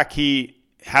the track, he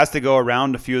has to go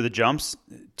around a few of the jumps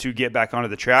to get back onto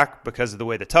the track because of the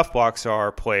way the tough blocks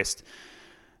are placed.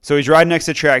 So he's riding next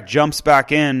to the track, jumps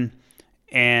back in,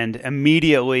 and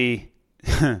immediately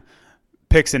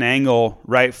picks an angle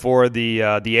right for the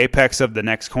apex of the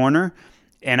next corner.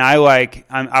 And I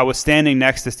was standing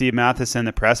next to Steve Matheson in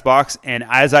the press box, and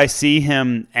as I see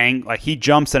him, he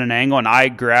jumps at an angle, and I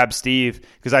grab Steve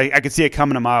because I could see it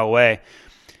coming a mile away.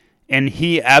 And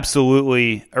he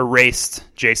absolutely erased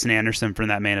Jason Anderson from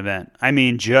that main event. I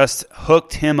mean, just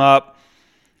hooked him up,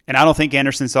 and I don't think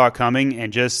Anderson saw it coming,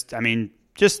 and he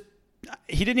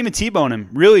didn't even T-bone him.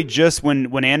 Really, just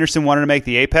when Anderson wanted to make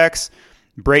the apex,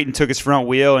 Brayton took his front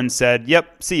wheel and said,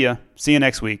 "Yep, see you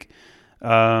next week."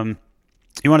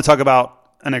 You want to talk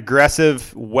about an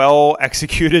aggressive,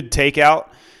 well-executed takeout,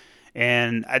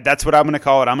 and that's what I'm going to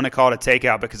call it. I'm going to call it a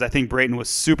takeout because I think Brayton was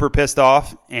super pissed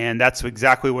off, and that's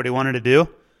exactly what he wanted to do.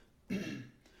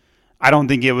 I don't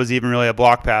think it was even really a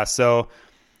block pass. So,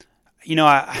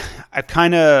 I've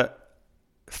kind of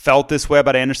felt this way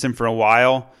about Anderson for a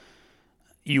while.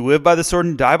 You live by the sword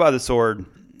and die by the sword.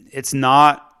 It's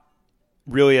not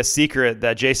really a secret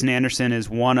that Jason Anderson is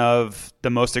one of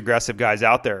the most aggressive guys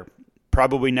out there.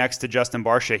 Probably next to Justin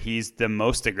Barcia, he's the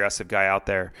most aggressive guy out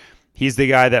there. He's the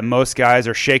guy that most guys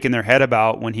are shaking their head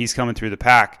about when he's coming through the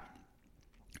pack.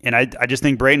 And I just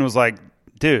think Brayton was like,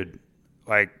 dude,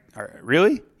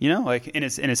 really? In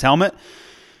his helmet.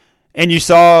 And you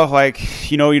saw,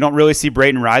 you don't really see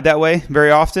Brayton ride that way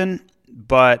very often.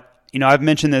 But, I've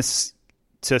mentioned this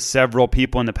to several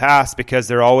people in the past because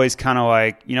they're always kind of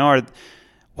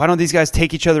why don't these guys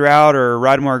take each other out or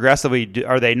ride more aggressively?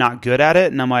 Are they not good at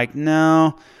it? And I'm like,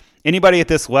 no. Anybody at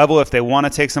this level, if they want to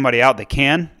take somebody out, they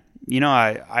can.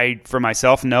 I for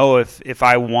myself know if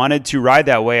I wanted to ride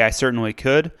that way, I certainly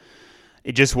could.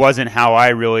 it just wasn't how I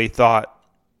really thought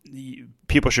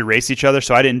people should race each other,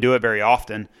 so I didn't do it very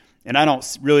often. And I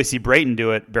don't really see Brayton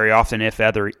do it very often, if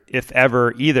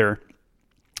ever either.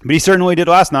 But he certainly did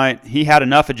last night. He had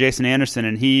enough of Jason Anderson,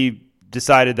 and he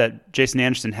decided that Jason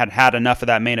Anderson had enough of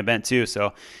that main event too.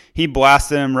 So he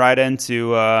blasted him right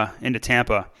into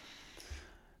Tampa.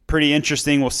 Pretty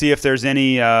interesting. We'll see if there's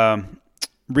any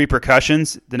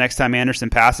repercussions the next time Anderson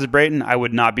passes Brayton. I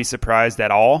would not be surprised at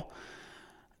all.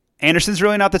 Anderson's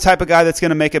really not the type of guy that's going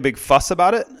to make a big fuss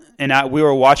about it. And we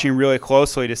were watching really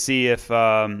closely to see if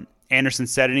Anderson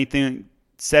said anything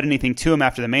to him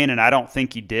after the main, and I don't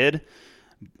think he did.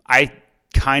 I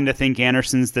kind of think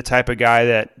Anderson's the type of guy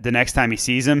that the next time he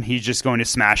sees him, he's just going to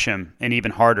smash him, and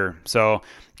even harder. So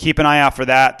keep an eye out for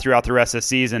that throughout the rest of the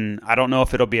season. I don't know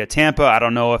if it'll be a Tampa. I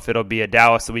don't know if it'll be a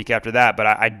Dallas the week after that, but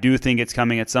I do think it's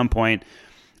coming at some point.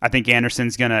 I think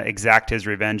Anderson's going to exact his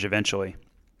revenge eventually.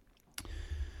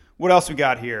 What else we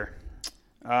got here?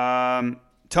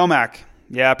 Tomac.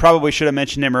 Yeah, I probably should have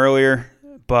mentioned him earlier,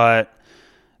 but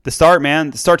the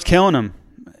start's killing him.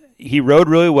 He rode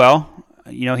really well.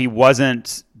 He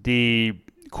wasn't the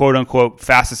quote-unquote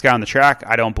fastest guy on the track,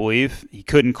 I don't believe. He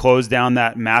couldn't close down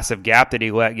that massive gap that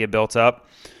he let get built up.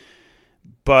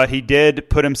 But he did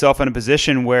put himself in a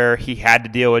position where he had to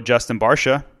deal with Justin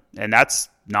Barcia, and that's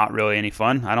not really any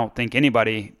fun. I don't think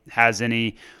anybody has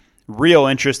any real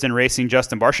interest in racing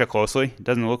Justin Barcia closely. It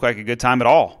doesn't look like a good time at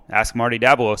all. Ask Marty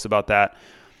Davalos about that.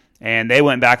 And they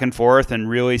went back and forth and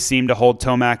really seemed to hold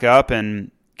Tomac up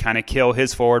and kind of kill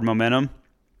his forward momentum.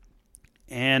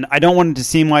 And I don't want it to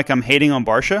seem like I'm hating on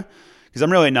Barcia, because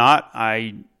I'm really not.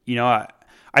 I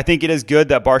think it is good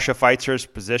that Barcia fights for his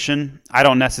position. I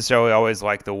don't necessarily always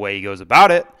like the way he goes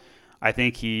about it. I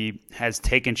think he has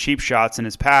taken cheap shots in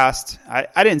his past. I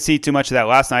didn't see too much of that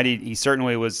last night. He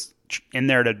certainly was in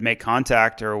there to make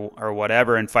contact or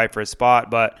whatever and fight for his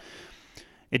spot, but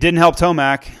it didn't help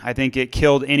Tomac. I think it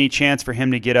killed any chance for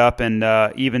him to get up and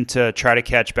even to try to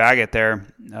catch Baggett there.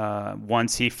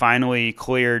 Once he finally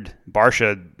cleared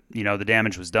Barcia, the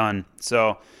damage was done.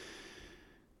 So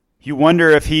you wonder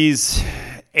if he's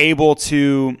able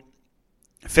to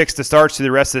fix the starts to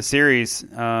the rest of the series,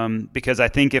 because I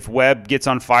think if Webb gets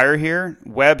on fire here,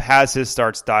 Webb has his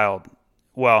starts dialed.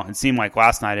 Well, it seemed like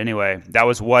last night anyway. That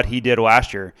was what he did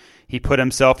last year. He put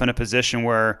himself in a position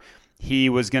where he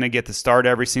was going to get the start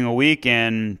every single week,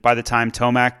 and by the time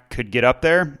Tomac could get up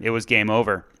there, it was game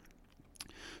over.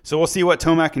 So we'll see what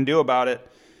Tomac can do about it.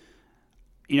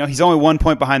 He's only 1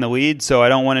 point behind the lead, so I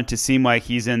don't want it to seem like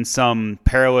he's in some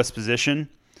perilous position.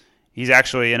 He's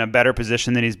actually in a better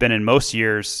position than he's been in most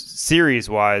years,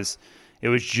 series-wise. It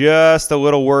was just a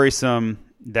little worrisome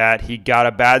that he got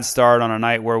a bad start on a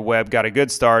night where Webb got a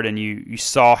good start, and you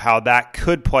saw how that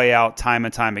could play out time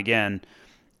and time again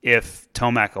if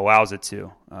Tomac allows it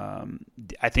to.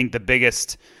 I think the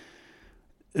biggest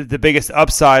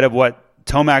upside of what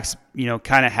Tomac's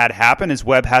kind of had happen is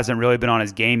Webb hasn't really been on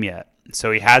his game yet.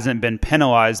 So he hasn't been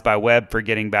penalized by Webb for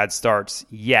getting bad starts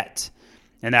yet.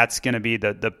 And that's going to be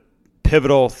the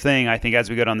pivotal thing, I think, as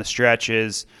we go down the stretch,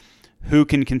 is who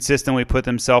can consistently put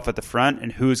themselves at the front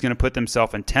and who's going to put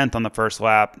themselves in 10th on the first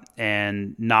lap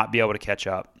and not be able to catch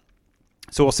up.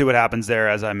 So we'll see what happens there,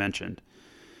 as I mentioned.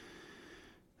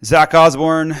 Zach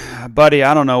Osborne, buddy,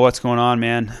 I don't know what's going on,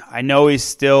 man. I know he's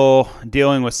still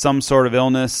dealing with some sort of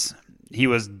illness. He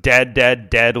was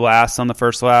dead last on the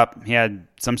first lap. He had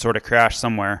some sort of crash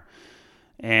somewhere.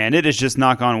 And it has just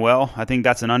not gone well. I think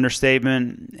that's an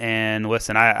understatement. And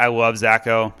listen, I love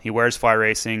Zacho. He wears fly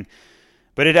racing.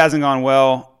 But it hasn't gone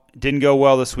well. It didn't go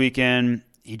well this weekend.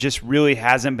 He just really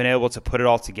hasn't been able to put it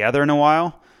all together in a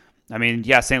while. I mean,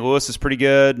 yeah, St. Louis was pretty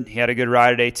good. He had a good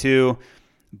ride at A2.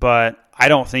 But I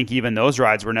don't think even those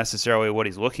rides were necessarily what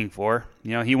he's looking for.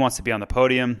 He wants to be on the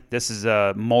podium. This is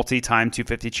a multi-time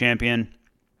 250 champion.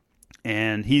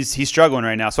 And he's struggling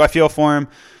right now. So I feel for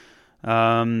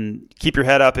him. Keep your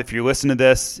head up if you're listening to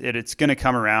this. It's going to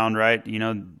come around, right?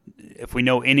 If we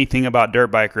know anything about dirt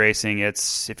bike racing,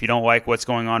 it's if you don't like what's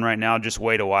going on right now, just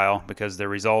wait a while, because the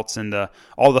results and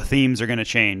all the themes are going to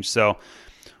change. So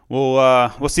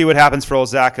we'll see what happens for old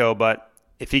Zacho. But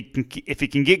if he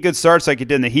can get good starts like he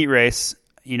did in the heat race,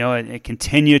 and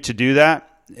continue to do that,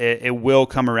 it will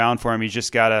come around for him. He's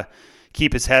just got to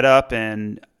keep his head up,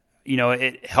 and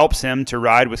it helps him to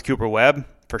ride with Cooper Webb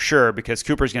for sure, because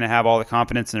Cooper's going to have all the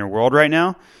confidence in the world right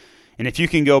now. And if you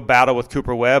can go battle with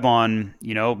Cooper Webb on,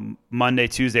 Monday,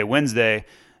 Tuesday, Wednesday,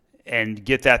 and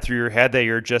get that through your head that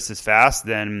you're just as fast,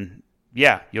 then,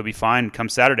 yeah, you'll be fine come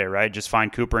Saturday, right? Just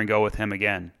find Cooper and go with him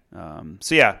again.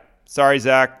 Sorry,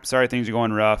 Zach. Sorry things are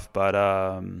going rough, but,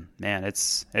 man,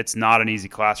 it's not an easy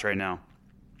class right now.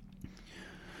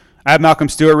 I have Malcolm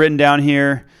Stewart written down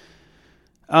here.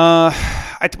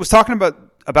 I was talking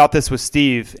about this with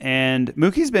Steve, and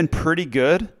Mookie's been pretty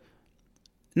good.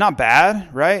 Not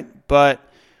bad, right? But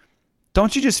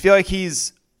don't you just feel like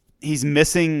he's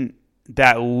missing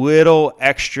that little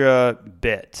extra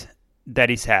bit that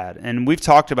he's had? And we've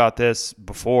talked about this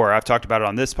before. I've talked about it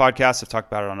on this podcast. I've talked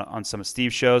about it on some of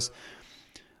Steve's shows.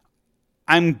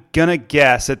 I'm going to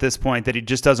guess at this point that he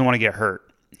just doesn't want to get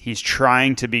hurt. He's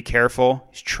trying to be careful.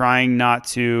 He's trying not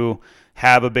to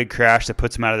have a big crash that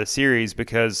puts him out of the series,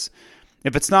 because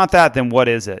if it's not that, then what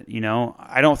is it?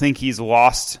 I don't think he's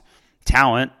lost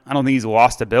talent. I don't think he's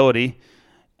lost ability.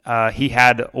 He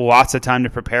had lots of time to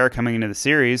prepare coming into the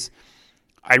series.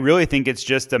 I really think it's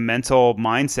just a mental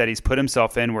mindset he's put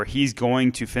himself in, where he's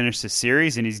going to finish the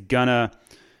series and he's going to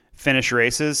finish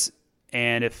races.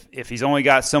 And if he's only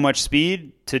got so much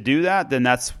speed to do that, then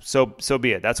that's so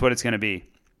be it. That's what it's going to be.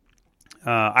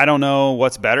 I don't know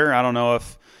what's better. I don't know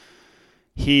if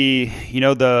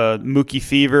the Mookie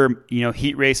fever,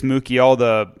 heat race Mookie, all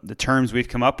the terms we've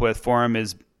come up with for him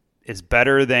is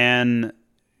better than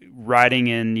riding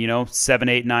in, 7,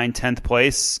 8, 9, 10th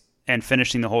place and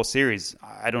finishing the whole series.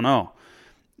 I don't know.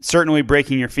 Certainly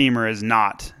breaking your femur is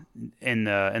not in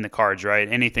the cards,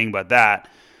 right? Anything but that.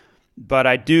 But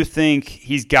I do think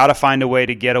he's got to find a way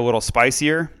to get a little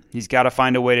spicier. He's got to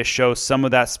find a way to show some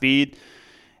of that speed.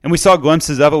 And we saw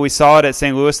glimpses of it. We saw it at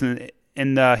St. Louis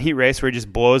in the heat race, where he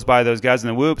just blows by those guys in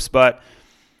the whoops. But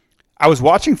I was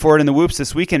watching for it in the whoops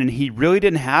this weekend, and he really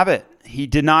didn't have it. He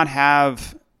did not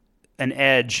have an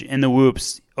edge in the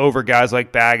whoops over guys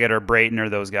like Baggett or Brayton or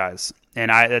those guys.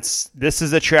 And this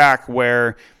is a track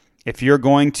where if you're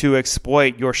going to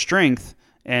exploit your strength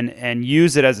and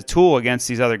use it as a tool against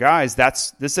these other guys,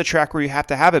 this is a track where you have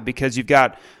to have it, because you've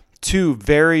got two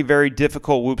very, very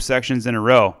difficult whoop sections in a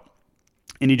row,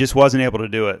 and he just wasn't able to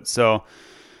do it. So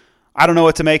I don't know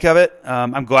what to make of it.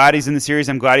 I'm glad he's in the series.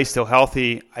 I'm glad he's still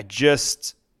healthy. I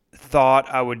just thought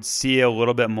I would see a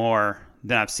little bit more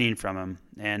than I've seen from him.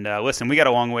 And listen, we got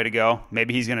a long way to go.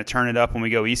 Maybe he's going to turn it up when we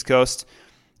go East Coast.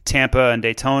 Tampa and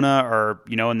Daytona are,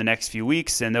 in the next few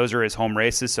weeks, and those are his home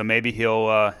races. So maybe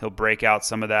he'll break out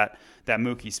some of that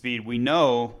Mookie speed we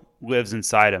know lives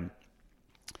inside him.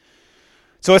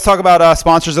 So let's talk about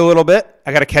sponsors a little bit.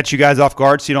 I got to catch you guys off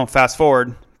guard so you don't fast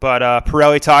forward. But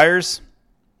Pirelli Tires,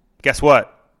 guess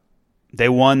what? They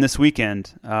won this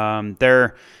weekend.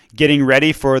 They're getting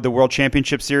ready for the World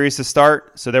Championship Series to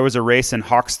start. So there was a race in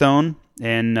Hawkstone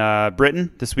in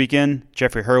Britain this weekend.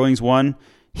 Jeffrey Hurlings won.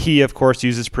 He, of course,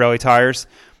 uses Pirelli tires.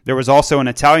 There was also an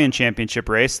Italian championship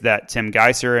race that Tim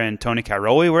Geiser and Tony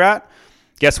Cairoli were at.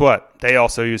 Guess what? They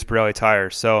also use Pirelli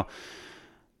tires. So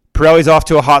Pirelli's off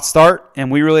to a hot start, and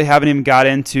we really haven't even got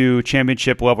into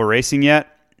championship-level racing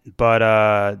yet.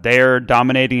 But they're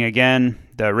dominating again.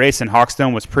 The race in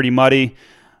Hawkstone was pretty muddy.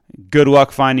 Good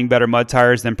luck finding better mud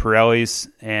tires than Pirelli's,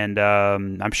 and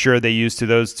I'm sure they used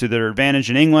those to their advantage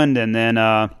in England. And then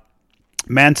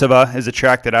Mantova is a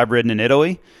track that I've ridden in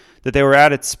Italy that they were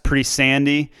at. It's pretty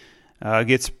sandy.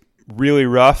 Gets really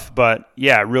rough, but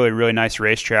yeah, really, really nice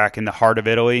racetrack in the heart of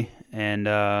Italy. And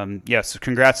so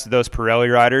congrats to those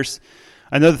Pirelli riders.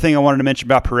 Another thing I wanted to mention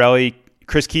about Pirelli,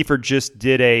 Chris Kiefer just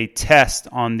did a test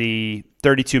on the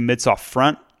 32 midsoft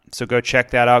front. So go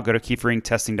check that out. Go to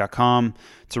kieferinctesting.com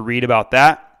to read about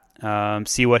that.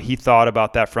 See what he thought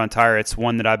about that front tire. It's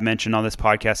one that I've mentioned on this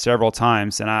podcast several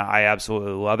times, and I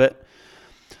absolutely love it.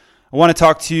 I want to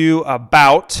talk to you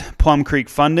about Plum Creek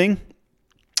Funding.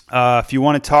 If you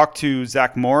want to talk to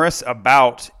Zach Morris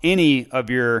about any of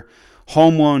your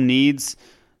home loan needs,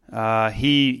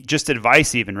 he just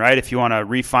advice even, right? If you want to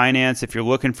refinance, if you're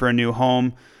looking for a new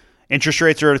home, interest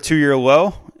rates are at a 2-year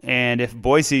low. And if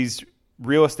Boise's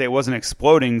real estate wasn't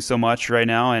exploding so much right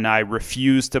now, and I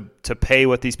refuse to pay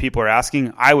what these people are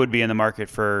asking, I would be in the market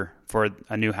for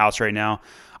a new house right now.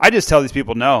 I just tell these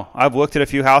people no. I've looked at a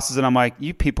few houses and I'm like,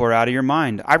 you people are out of your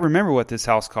mind. I remember what this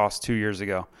house cost 2 years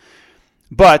ago.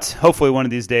 But hopefully one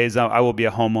of these days I will be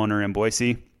a homeowner in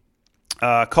Boise.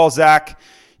 Call Zach.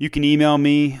 You can email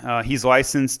me. He's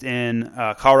licensed in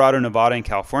Colorado, Nevada, and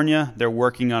California. They're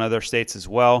working on other states as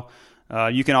well.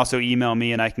 You can also email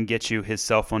me and I can get you his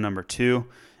cell phone number too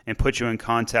and put you in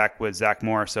contact with Zach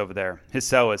Morris over there. His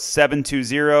cell is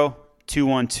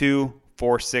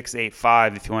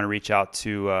 720-212-4685 if you want to reach out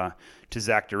to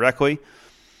Zach directly.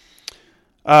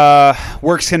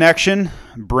 Works Connection,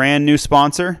 brand new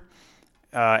sponsor.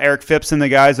 Eric Phipps and the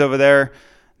guys over there,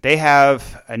 they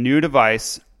have a new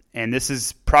device, and this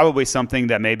is probably something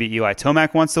that maybe Eli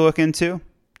Tomac wants to look into.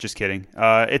 Just kidding.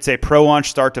 It's a Pro Launch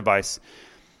Start device.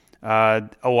 A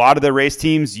lot of the race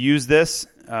teams use this.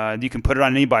 You can put it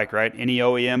on any bike, right? Any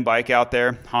OEM bike out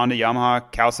there, Honda,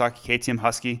 Yamaha, Kawasaki, KTM,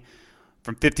 Husky,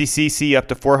 from 50cc up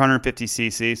to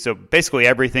 450cc. So basically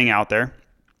everything out there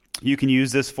you can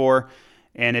use this for.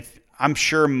 And I'm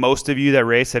sure most of you that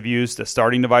race have used a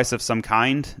starting device of some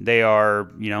kind. They are,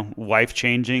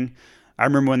 life-changing. I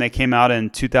remember when they came out in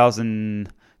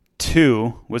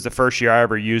 2002 was the first year I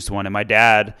ever used one. And my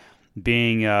dad,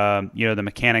 being, the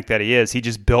mechanic that he is, he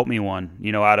just built me one,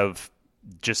 out of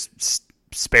just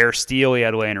spare steel he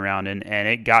had laying around. And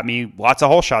it got me lots of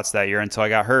hole shots that year until I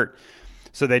got hurt.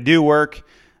 So they do work.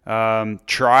 Go out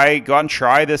and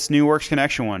try this new Works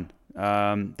Connection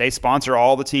one. They sponsor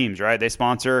all the teams, right? They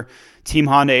sponsor Team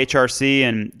Honda HRC,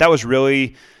 and that was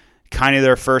really kind of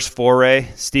their first foray.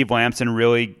 Steve Lamson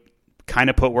really kind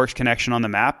of put Works Connection on the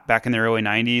map back in the early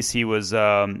 90s. He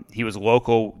was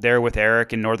local there with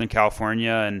Eric in Northern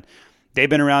California, and they've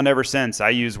been around ever since. I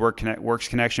used Works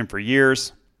Connection for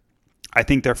years. I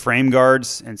think their frame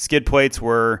guards and skid plates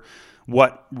were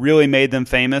what really made them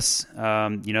famous. They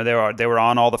were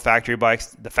on all the factory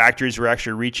bikes. The factories were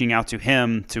actually reaching out to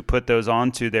him to put those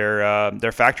onto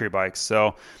their factory bikes.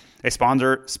 So they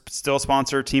still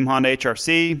sponsor Team Honda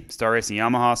HRC, Star Racing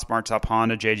Yamaha, Smart Top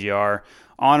Honda, JGR,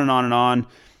 on and on and on.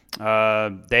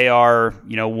 They are,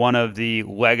 one of the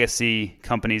legacy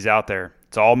companies out there.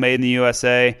 It's all made in the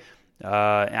USA.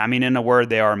 In a word,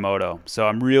 they are moto. So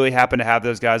I'm really happy to have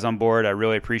those guys on board. I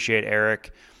really appreciate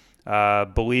Eric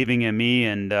believing in me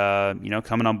and,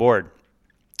 coming on board.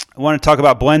 I want to talk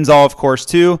about Blendzall, of course,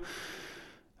 too.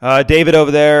 David over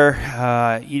there,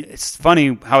 it's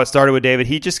funny how it started with David.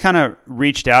 He just kind of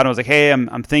reached out and was like, hey,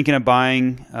 I'm thinking of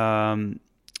buying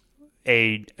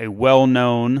a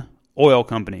well-known oil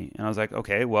company. And I was like,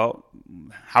 okay, well,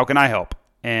 how can I help?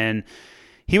 And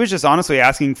he was just honestly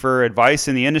asking for advice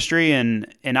in the industry, and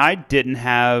I didn't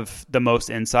have the most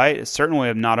insight.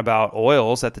 Certainly not about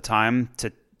oils at the time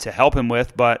to help him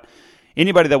with, but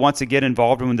anybody that wants to get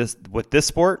involved with this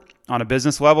sport on a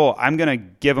business level, I'm going to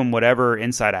give them whatever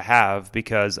insight I have,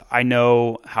 because I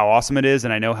know how awesome it is,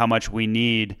 and I know how much we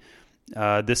need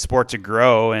this sport to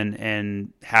grow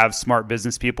and have smart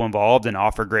business people involved and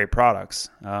offer great products.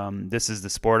 This is the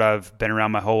sport I've been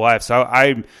around my whole life, so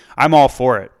I'm all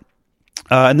for it.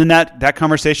 And then that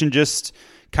conversation just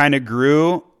kind of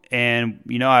grew, and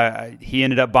he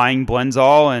ended up buying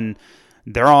Blendzall, and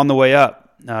they're on the way up.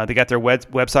 They got their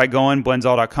website going,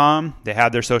 Blendzall.com. They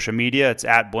have their social media. It's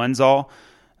at Blendzall.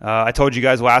 I told you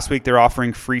guys last week they're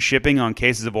offering free shipping on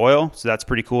cases of oil, so that's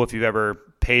pretty cool. If you've ever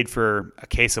paid for a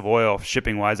case of oil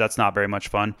shipping-wise, that's not very much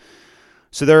fun.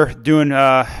 So they're doing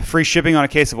free shipping on a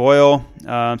case of oil.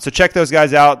 So check those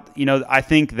guys out. I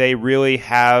think they really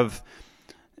have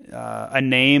a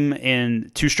name in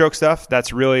two-stroke stuff.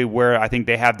 That's really where I think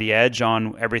they have the edge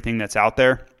on everything that's out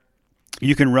there.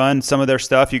 You can run some of their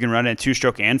stuff. You can run it in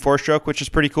two-stroke and four-stroke, which is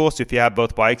pretty cool. So if you have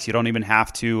both bikes, you don't even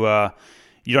have to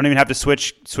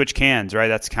switch cans, right?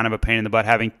 That's kind of a pain in the butt,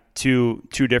 having two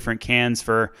different cans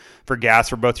for gas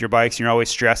for both your bikes. You're always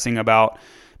stressing about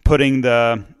putting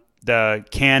the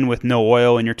can with no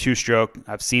oil in your two-stroke.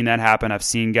 I've seen that happen. I've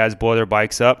seen guys blow their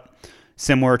bikes up,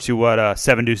 similar to what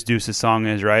Seven Deuce Deuce's song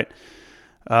is, right?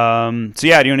 You don't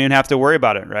even have to worry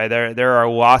about it, right? There are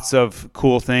lots of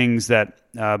cool things that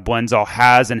Blendzall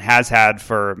has and has had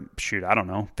for,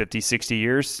 50, 60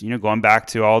 years, going back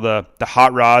to all the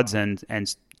hot rods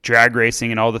and drag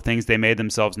racing and all the things they made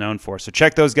themselves known for. So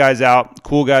check those guys out.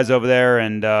 Cool guys over there,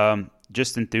 and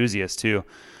just enthusiasts too.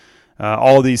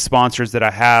 All these sponsors that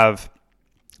I have,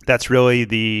 that's really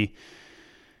the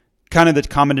kind of the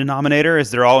common denominator,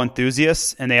 is they're all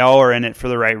enthusiasts, and they all are in it for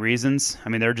the right reasons. I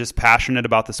mean, they're just passionate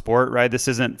about the sport, right? This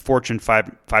isn't Fortune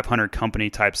 500 company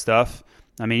type stuff.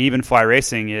 I mean, even Fly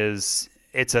Racing it's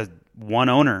a one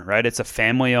owner, right? It's a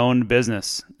family-owned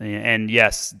business. And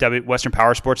yes, Western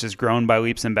Power Sports has grown by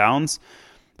leaps and bounds,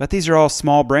 but these are all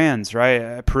small brands,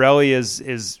 right? Pirelli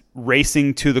is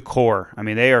racing to the core. I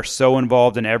mean, they are so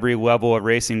involved in every level of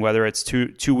racing, whether it's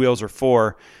two wheels or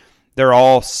four. They're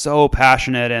all so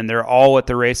passionate, and they're all at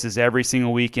the races every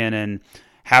single weekend and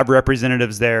have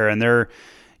representatives there, and they're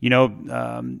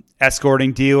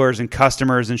escorting dealers and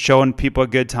customers and showing people a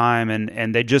good time,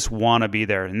 and they just want to be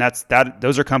there. And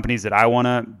those are companies that I want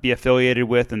to be affiliated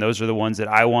with, and those are the ones that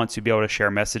I want to be able to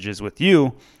share messages with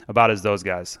you about, as those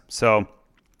guys. So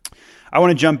I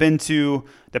want to jump into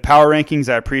the power rankings.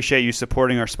 I appreciate you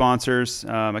supporting our sponsors.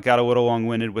 I got a little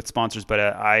long-winded with sponsors, but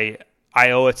I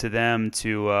owe it to them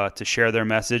to share their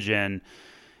message. And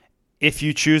if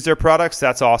you choose their products,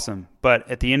 that's awesome. But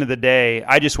at the end of the day,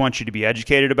 I just want you to be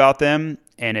educated about them.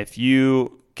 And if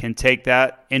you can take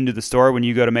that into the store when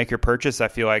you go to make your purchase, I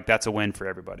feel like that's a win for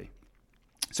everybody.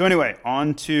 So anyway,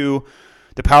 on to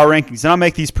the power rankings. And I'll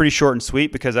make these pretty short and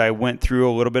sweet because I went through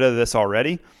a little bit of this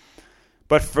already.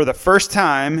 But for the first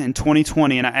time in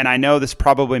 2020, and I know this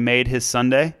probably made his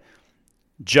Sunday,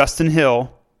 Justin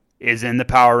Hill is in the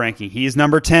power ranking. He's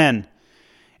number 10.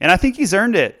 And I think he's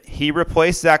earned it. He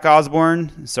replaced Zach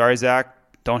Osborne. Sorry, Zach.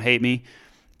 Don't hate me.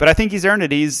 But I think he's earned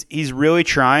it. He's really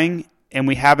trying, and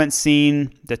we haven't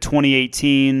seen the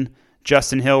 2018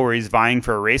 Justin Hill where he's vying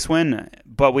for a race win,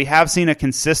 but we have seen a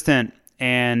consistent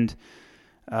and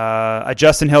a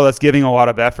Justin Hill that's giving a lot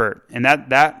of effort, and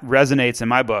that resonates in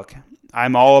my book.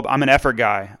 I'm an effort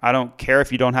guy. I don't care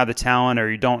if you don't have the talent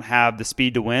or you don't have the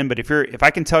speed to win, but if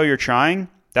I can tell you're trying,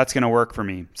 that's going to work for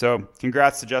me. So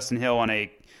congrats to Justin Hill on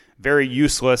a very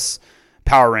useless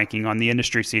power ranking on the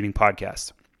Industry Seating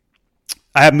podcast.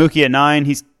 I have Mookie at 9.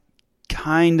 He's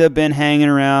kind of been hanging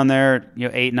around there,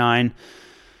 8, 9.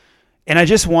 And I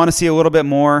just want to see a little bit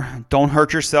more. Don't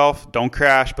hurt yourself. Don't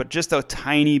crash. But just a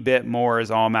tiny bit more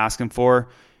is all I'm asking for.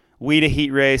 Lead a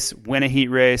heat race. Win a heat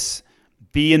race.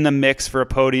 Be in the mix for a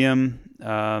podium.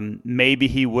 Maybe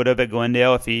he would have at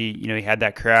Glendale if he had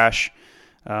that crash.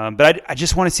 But I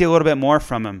just want to see a little bit more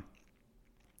from him.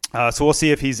 So we'll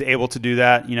see if he's able to do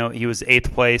that. He was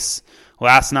 8th place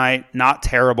last night. Not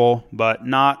terrible, but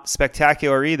not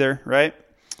spectacular either, right?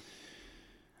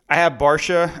 I have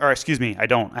I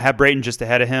don't. I have Brayton just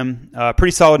ahead of him.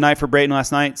 Pretty solid night for Brayton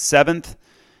last night, 7th.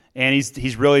 And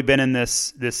he's really been in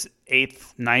this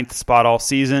 8th, 9th spot all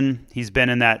season. He's been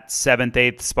in that 7th,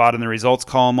 8th spot in the results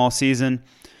column all season.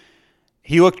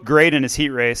 He looked great in his heat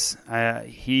race.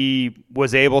 He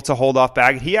was able to hold off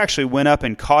Baggett. He actually went up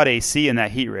and caught AC in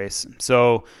that heat race.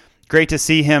 So great to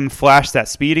see him flash that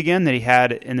speed again that he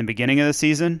had in the beginning of the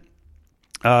season,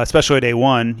 especially day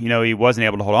one. He wasn't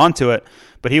able to hold on to it,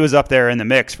 but he was up there in the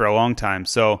mix for a long time.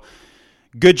 So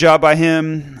good job by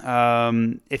him.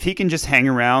 If he can just hang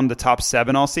around the top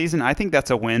 7 all season, I think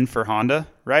that's a win for Honda,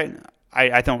 right?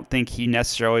 I don't think he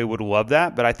necessarily would love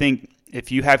that, but I think if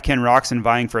you have Ken Roczen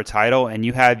vying for a title and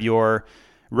you have your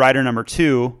rider number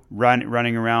 2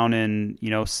 running around in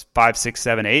 5, 6,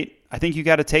 7, 8, I think you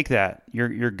got to take that.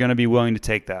 You're going to be willing to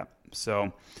take that.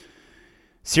 So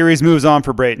series moves on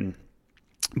for Brayton.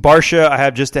 Barcia, I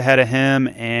have just ahead of him,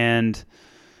 and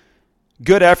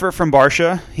good effort from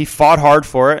Barcia. He fought hard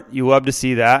for it. You love to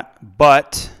see that.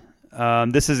 But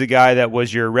this is a guy that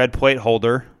was your red plate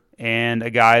holder and a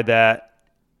guy that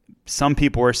some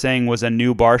people were saying was a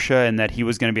new Barcia and that he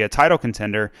was going to be a title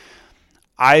contender.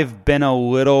 I've been a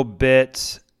little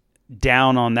bit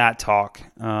down on that talk.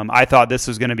 I thought this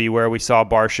was going to be where we saw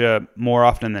Barcia more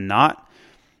often than not.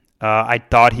 I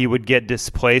thought he would get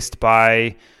displaced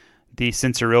by the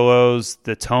Cincerillos,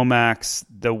 the Tomacs,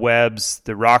 the Webbs,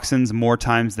 the Roxons more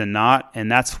times than not, and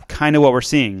that's kind of what we're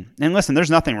seeing. And listen,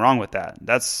 there's nothing wrong with that.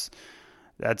 That's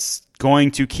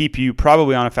going to keep you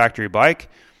probably on a factory bike.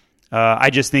 I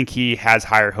just think he has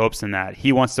higher hopes than that.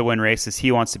 He wants to win races.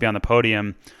 He wants to be on the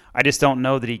podium. I just don't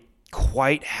know that he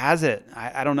quite has it.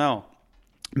 I don't know.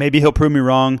 Maybe he'll prove me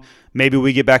wrong. Maybe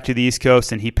we get back to the East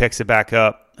Coast and he picks it back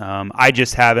up. I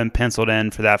just have him penciled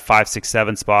in for that 5, 6,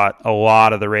 7 spot a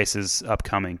lot of the races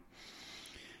upcoming.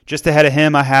 Just ahead of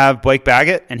him, I have Blake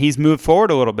Baggett, and he's moved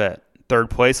forward a little bit. 3rd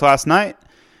place last night.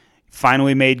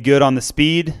 Finally made good on the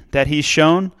speed that he's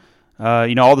shown.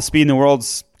 All the speed in the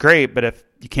world's great, but if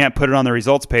you can't put it on the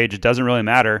results page, it doesn't really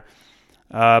matter.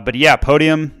 But yeah,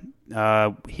 podium.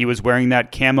 He was wearing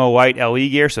that camo white LE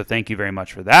gear, so thank you very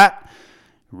much for that.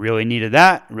 Really needed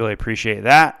that. Really appreciate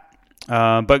that.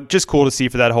 But just cool to see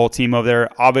for that whole team over there.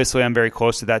 Obviously, I'm very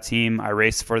close to that team. I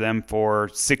raced for them for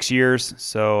 6 years,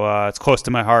 so it's close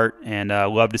to my heart, and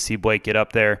love to see Blake get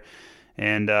up there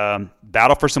and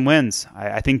battle for some wins.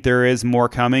 I think there is more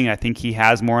coming. I think he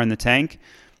has more in the tank.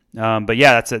 But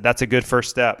yeah, that's a good first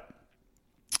step.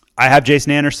 I have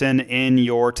Jason Anderson in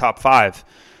your top 5.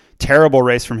 Terrible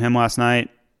race from him last night.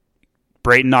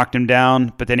 Brayton knocked him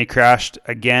down, but then he crashed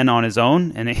again on his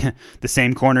own, and the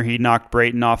same corner he knocked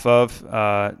Brayton off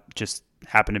of just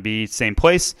happened to be same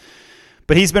place.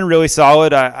 But he's been really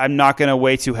solid. I'm not going to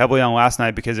weigh too heavily on last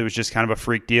night because it was just kind of a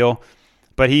freak deal.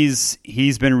 But he's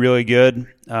been really good.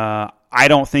 I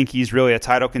don't think he's really a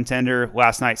title contender.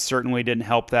 Last night certainly didn't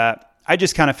help that. I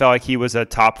just kind of felt like he was a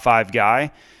top 5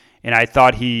 guy, and I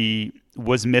thought he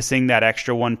was missing that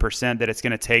extra 1% that it's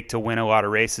going to take to win a lot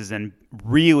of races and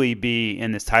really be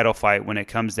in this title fight when it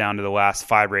comes down to the last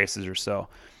 5 races or so.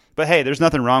 But hey, there's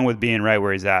nothing wrong with being right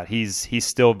where he's at. He's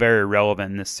still very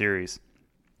relevant in this series.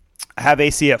 I have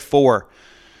AC at 4.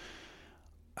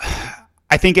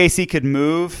 I think AC could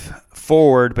move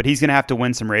forward, but he's going to have to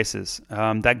win some races.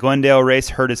 That Glendale race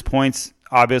hurt his points,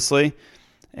 obviously.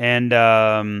 And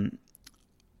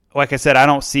like I said, I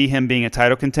don't see him being a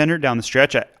title contender down the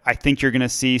stretch. I think you're going to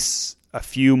see a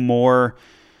few more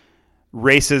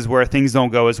races where things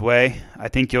don't go his way. I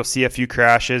think you'll see a few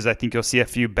crashes. I think you'll see a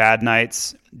few bad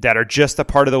nights that are just a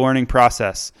part of the learning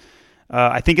process.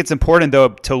 I think it's important, though,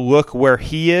 to look where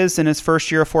he is in his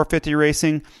first year of 450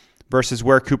 racing versus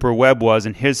where Cooper Webb was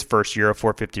in his first year of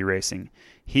 450 racing.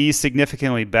 He's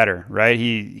significantly better, right?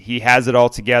 He has it all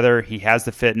together. He has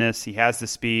the fitness. He has the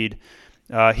speed.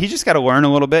 He just got to learn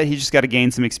a little bit. He just got to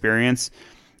gain some experience,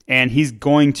 and he's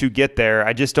going to get there.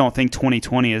 I just don't think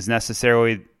 2020 is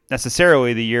necessarily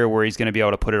the year where he's going to be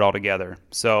able to put it all together.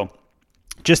 So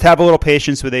just have a little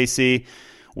patience with AC.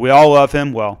 We all love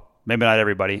him. Well, maybe not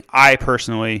everybody. I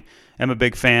personally am a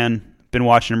big fan. Been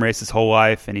watching him race his whole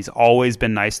life, and he's always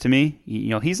been nice to me.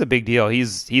 He's a big deal.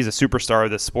 He's a superstar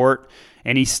of the sport,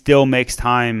 and he still makes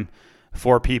time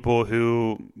for people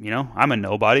who, I'm a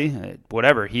nobody,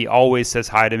 whatever. He always says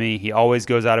hi to me. He always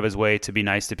goes out of his way to be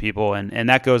nice to people, and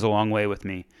that goes a long way with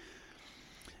me.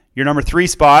 Your number 3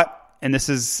 spot, and this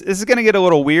is going to get a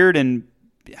little weird, and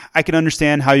I can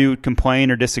understand how you would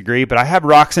complain or disagree, but I have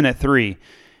Roczen at 3,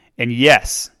 and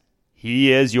yes,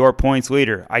 he is your points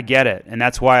leader. I get it, and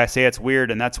that's why I say it's weird,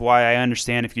 and that's why I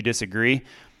understand if you disagree.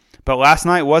 But last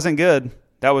night wasn't good.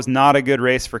 That was not a good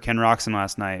race for Ken Roczen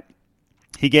last night.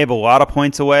 He gave a lot of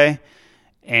points away,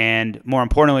 and more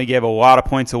importantly, gave a lot of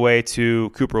points away to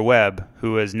Cooper Webb,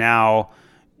 who is now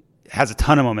has a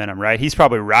ton of momentum, right? He's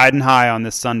probably riding high on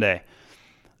this Sunday.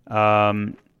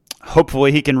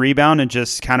 Hopefully he can rebound and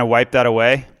just kind of wipe that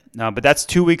away. But that's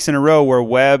 2 weeks in a row where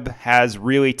Webb has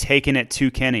really taken it to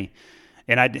Kenny.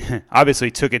 And I obviously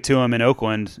took it to him in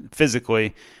Oakland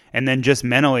physically, and then just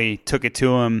mentally took it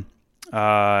to him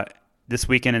this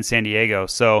weekend in San Diego.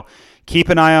 So keep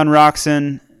an eye on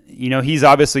Roczen. He's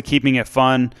obviously keeping it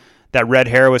fun. That red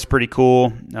hair was pretty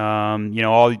cool.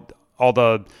 All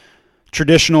the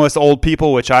traditionalist old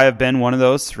people, which I have been one of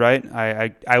those, right?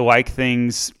 I like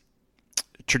things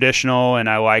traditional and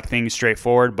I like things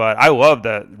straightforward, but I love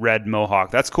the red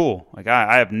mohawk. That's cool. Like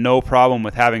I have no problem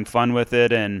with having fun with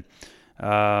it and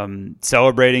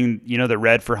celebrating, the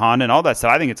red for Honda and all that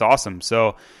stuff. I think it's awesome.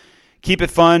 So keep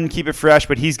it fun, keep it fresh,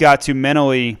 but he's got to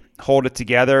mentally hold it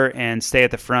together and stay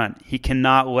at the front. He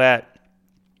cannot let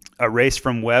a race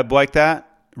from Webb like that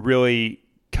really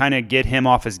kind of get him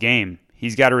off his game.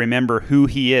 He's got to remember who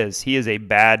he is. He is a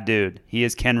bad dude. He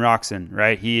is Ken Roczen,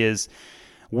 right? He is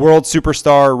world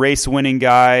superstar, race-winning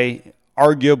guy,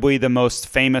 arguably the most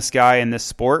famous guy in this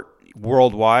sport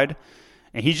worldwide.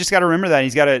 And he's just got to remember that.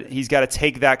 He's got to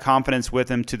take that confidence with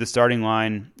him to the starting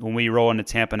line when we roll into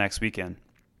Tampa next weekend.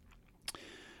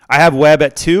 I have Webb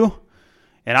at 2,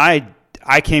 and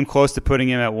I came close to putting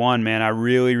him at 1, man. I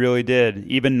really, really did.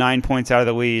 Even 9 points out of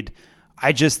the lead.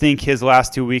 I just think his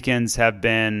last 2 weekends have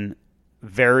been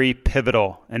very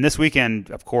pivotal. And this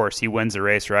weekend, of course, he wins the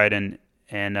race, right?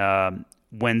 And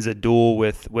wins a duel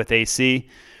with AC.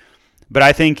 But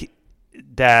I think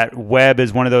that Webb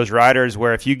is one of those riders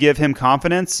where if you give him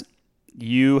confidence,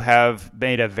 you have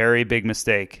made a very big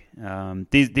mistake.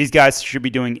 These guys should be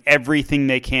doing everything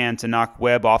they can to knock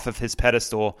Webb off of his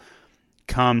pedestal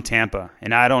come Tampa.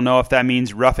 And I don't know if that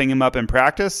means roughing him up in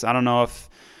practice. I don't know if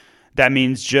that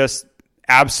means just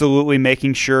absolutely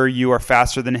making sure you are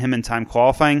faster than him in time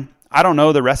qualifying. I don't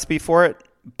know the recipe for it,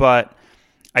 but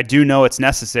I do know it's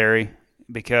necessary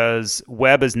because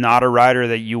Webb is not a rider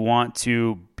that you want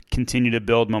to continue to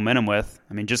build momentum with.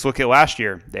 I mean, just look at last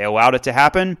year. They allowed it to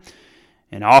happen,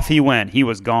 and off he went. He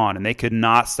was gone, and they could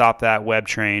not stop that Webb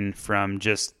train from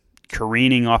just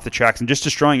careening off the tracks and just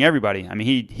destroying everybody. I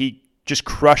mean, he just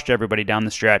crushed everybody down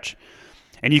the stretch,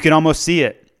 and you can almost see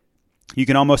it. You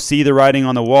can almost see the writing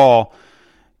on the wall.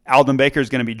 Aldon Baker is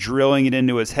going to be drilling it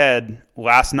into his head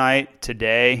last night,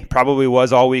 today, probably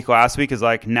was all week last week, is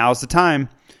like, now's the time.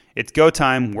 It's go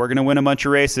time. We're going to win a bunch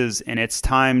of races, and it's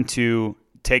time to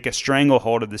take a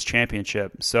stranglehold of this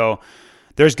championship. So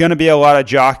there's going to be a lot of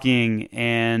jockeying,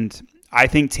 and I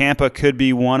think Tampa could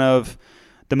be one of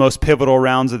the most pivotal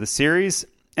rounds of the series.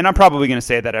 And I'm probably going to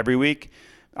say that every week.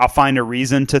 I'll find a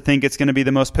reason to think it's going to be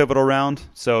the most pivotal round,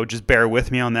 so just bear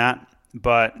with me on that.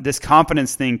 But this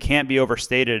confidence thing can't be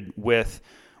overstated with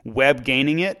Webb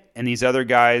gaining it and these other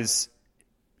guys,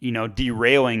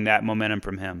 derailing that momentum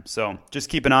from him. So just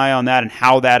keep an eye on that and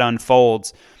how that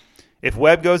unfolds. If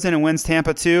Webb goes in and wins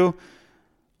Tampa 2,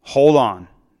 hold on.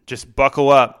 Just buckle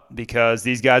up because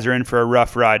these guys are in for a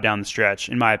rough ride down the stretch,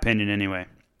 in my opinion anyway.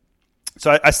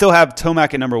 So I still have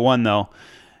Tomac at number 1, though.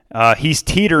 He's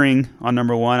teetering on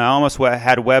number 1. I almost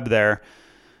had Webb there.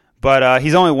 But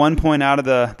he's only 1 point out of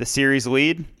the series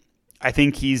lead. I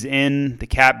think he's in the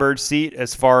catbird seat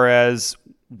as far as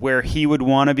where he would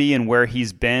want to be and where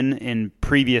he's been in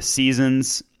previous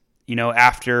seasons,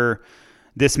 after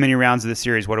this many rounds of the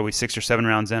series. What are we, 6 or 7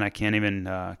 rounds in? I can't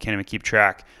even keep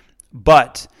track.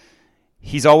 But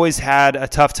he's always had a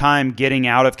tough time getting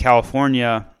out of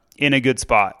California in a good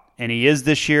spot. And he is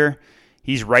this year.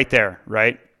 He's right there,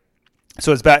 right?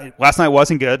 So his last night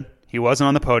wasn't good. He wasn't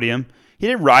on the podium. He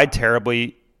didn't ride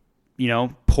terribly,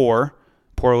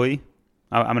 poorly.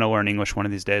 I'm going to learn English one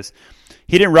of these days.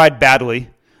 He didn't ride badly,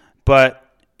 but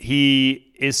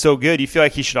he is so good. You feel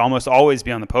like he should almost always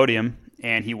be on the podium,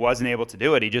 and he wasn't able to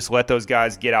do it. He just let those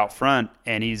guys get out front,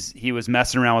 and he was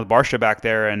messing around with Barcia back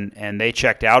there, and they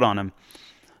checked out on him.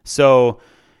 So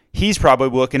he's probably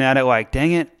looking at it like,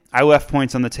 dang it, I left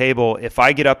points on the table. If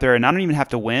I get up there and I don't even have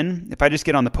to win, if I just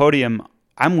get on the podium,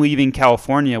 I'm leaving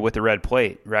California with a red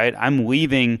plate, right? I'm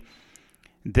leaving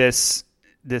this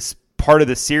part of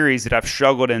the series that I've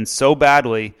struggled in so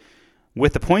badly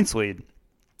with the points lead.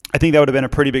 I think that would have been a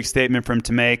pretty big statement for him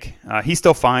to make. He's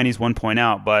still fine. He's 1 point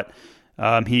out, but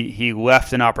he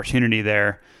left an opportunity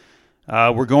there.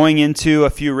 We're going into a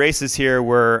few races here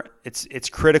where it's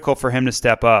critical for him to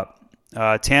step up.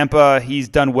 Tampa, he's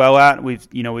done well at.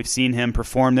 We've seen him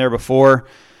perform there before.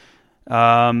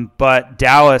 But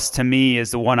Dallas, to me,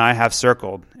 is the one I have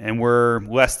circled, and we're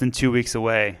less than 2 weeks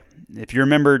away. If you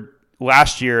remember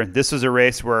last year, this was a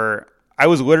race where I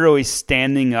was literally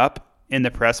standing up in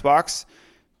the press box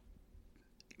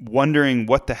wondering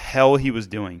what the hell he was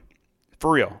doing.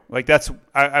 For real. Like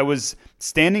I was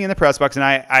standing in the press box and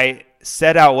I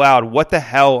said out loud, what the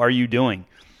hell are you doing?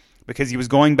 Because he was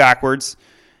going backwards.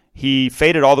 He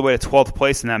faded all the way to 12th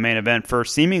place in that main event for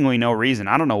seemingly no reason.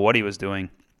 I don't know what he was doing.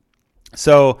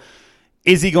 So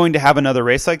is he going to have another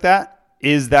race like that?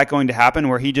 Is that going to happen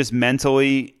where he just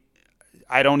mentally,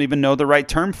 I don't even know the right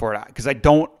term for it because I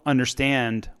don't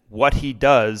understand what he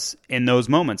does in those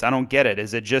moments. I don't get it.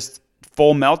 Is it just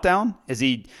full meltdown? Is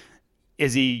he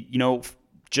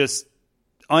just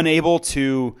unable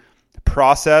to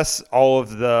process all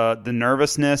of the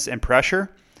nervousness and pressure,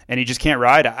 and he just can't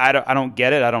ride? I don't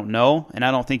get it. I don't know, and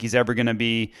I don't think he's ever going to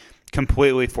be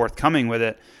completely forthcoming with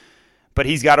it. But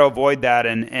he's got to avoid that,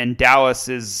 and Dallas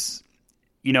is,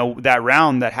 that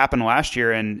round that happened last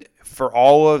year, and for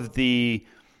all of the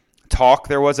talk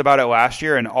there was about it last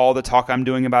year and all the talk I'm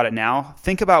doing about it now,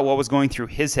 think about what was going through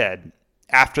his head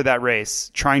after that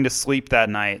race, trying to sleep that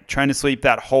night, trying to sleep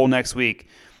that whole next week,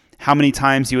 how many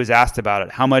times he was asked about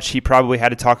it, how much he probably had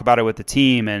to talk about it with the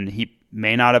team, and he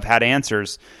may not have had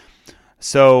answers.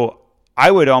 So I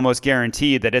would almost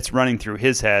guarantee that it's running through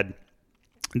his head.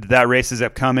 That race is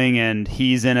upcoming, and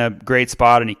he's in a great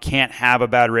spot, and he can't have a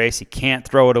bad race. He can't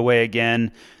throw it away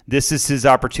again. This is his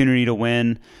opportunity to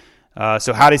win.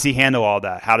 So how does he handle all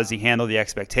that? How does he handle the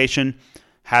expectation?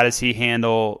 How does he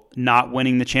handle not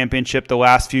winning the championship the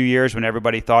last few years when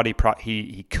everybody thought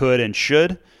he could and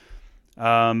should?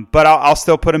 But I'll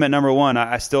still put him at number one.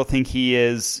 I still think he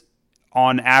is,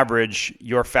 on average,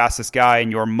 your fastest guy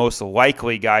and your most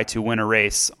likely guy to win a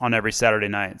race on every Saturday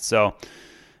night. So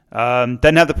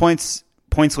doesn't have the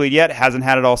points lead yet. Hasn't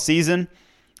had it all season.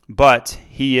 But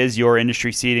he is your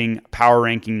industry seeding power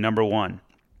ranking number one.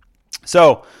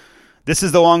 So this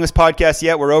is the longest podcast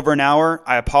yet. We're over an hour.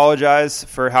 I apologize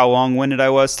for how long-winded I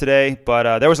was today,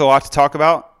 but there was a lot to talk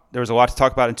about. There was a lot to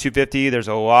talk about in 250. There's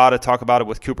a lot to talk about it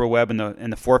with Cooper Webb in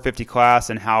the 450 class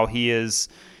and how he's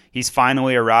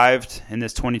finally arrived in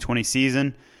this 2020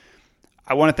 season.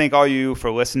 I want to thank all you for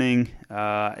listening.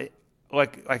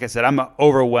 Like I said, I'm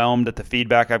overwhelmed at the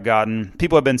feedback I've gotten.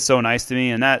 People have been so nice to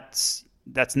me, and that's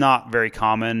not very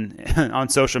common on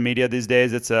social media these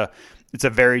days. It's a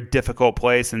very difficult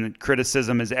place, and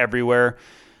criticism is everywhere.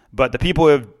 But the people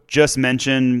who have just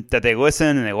mentioned that they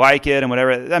listen and they like it and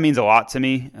whatever, that means a lot to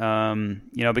me,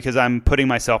 because I'm putting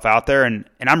myself out there, and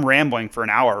I'm rambling for an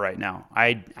hour right now.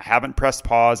 I haven't pressed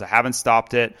pause. I haven't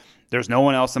stopped it. There's no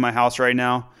one else in my house right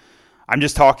now. I'm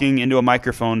just talking into a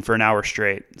microphone for an hour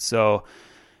straight. So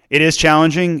it is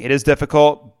challenging. It is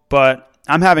difficult, but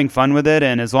I'm having fun with it.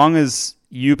 And as long as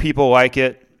you people like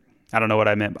it, I don't know what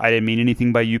I meant. I didn't mean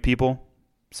anything by you people.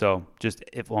 So just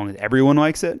as long as everyone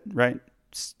likes it, right?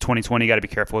 It's 2020, got to be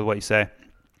careful with what you say.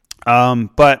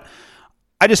 But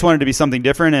I just wanted to be something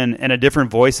different and a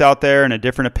different voice out there and a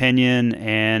different opinion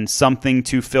and something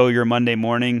to fill your Monday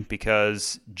morning,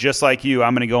 because just like you,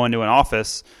 I'm going to go into an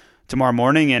office tomorrow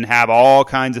morning and have all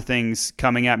kinds of things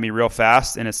coming at me real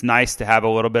fast. And it's nice to have a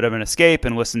little bit of an escape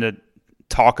and listen to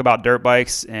talk about dirt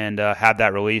bikes and have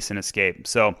that release and escape.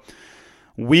 So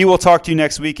we will talk to you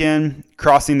next weekend,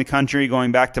 crossing the country,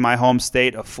 going back to my home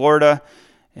state of Florida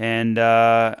and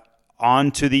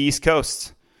on to the East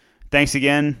Coast. Thanks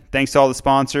again. Thanks to all the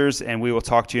sponsors, and we will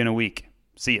talk to you in a week.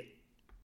 See you.